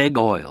greed of big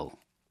oil.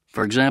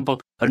 For example,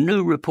 a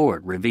new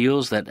report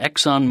reveals that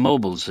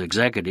ExxonMobil's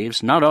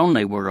executives not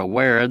only were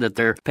aware that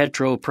their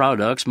petro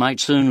products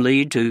might soon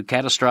lead to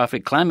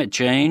catastrophic climate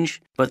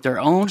change, but their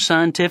own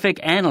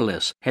scientific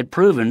analysts had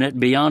proven it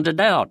beyond a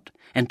doubt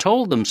and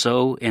told them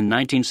so in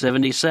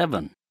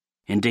 1977.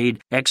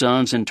 Indeed,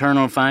 Exxon's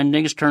internal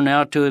findings turn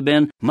out to have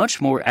been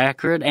much more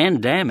accurate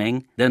and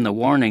damning than the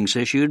warnings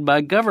issued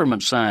by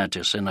government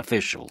scientists and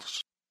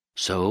officials.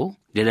 So,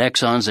 did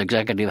Exxon's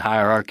executive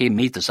hierarchy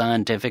meet the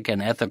scientific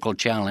and ethical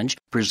challenge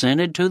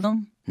presented to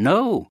them?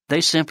 No,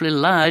 they simply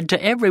lied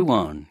to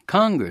everyone,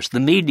 Congress, the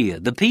media,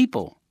 the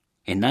people.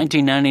 In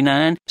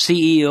 1999,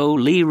 CEO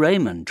Lee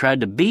Raymond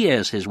tried to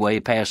BS his way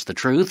past the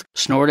truth,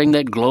 snorting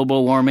that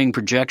global warming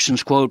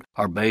projections, quote,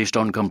 are based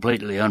on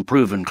completely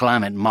unproven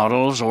climate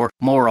models or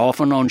more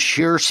often on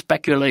sheer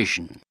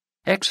speculation.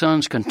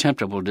 Exxon's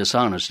contemptible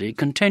dishonesty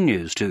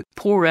continues to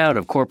pour out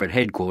of corporate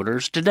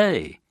headquarters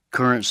today.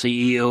 Current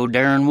CEO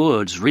Darren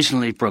Woods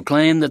recently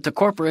proclaimed that the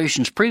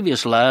corporation's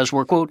previous lies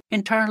were, quote,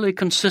 entirely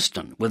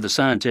consistent with the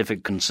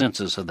scientific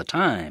consensus of the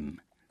time.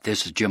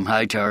 This is Jim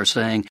Hightower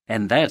saying,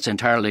 and that's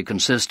entirely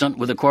consistent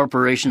with the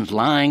corporation's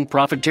lying,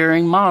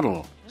 profiteering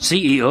model.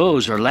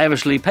 CEOs are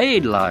lavishly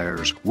paid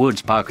liars.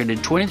 Woods pocketed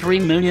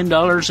 $23 million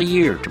a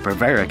year to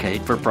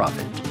prevaricate for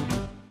profit.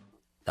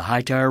 The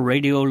Hightower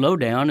Radio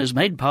Lowdown is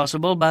made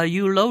possible by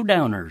you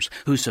lowdowners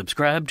who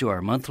subscribe to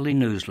our monthly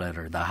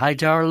newsletter, The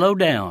Hightower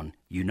Lowdown.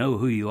 You know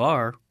who you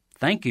are.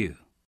 Thank you.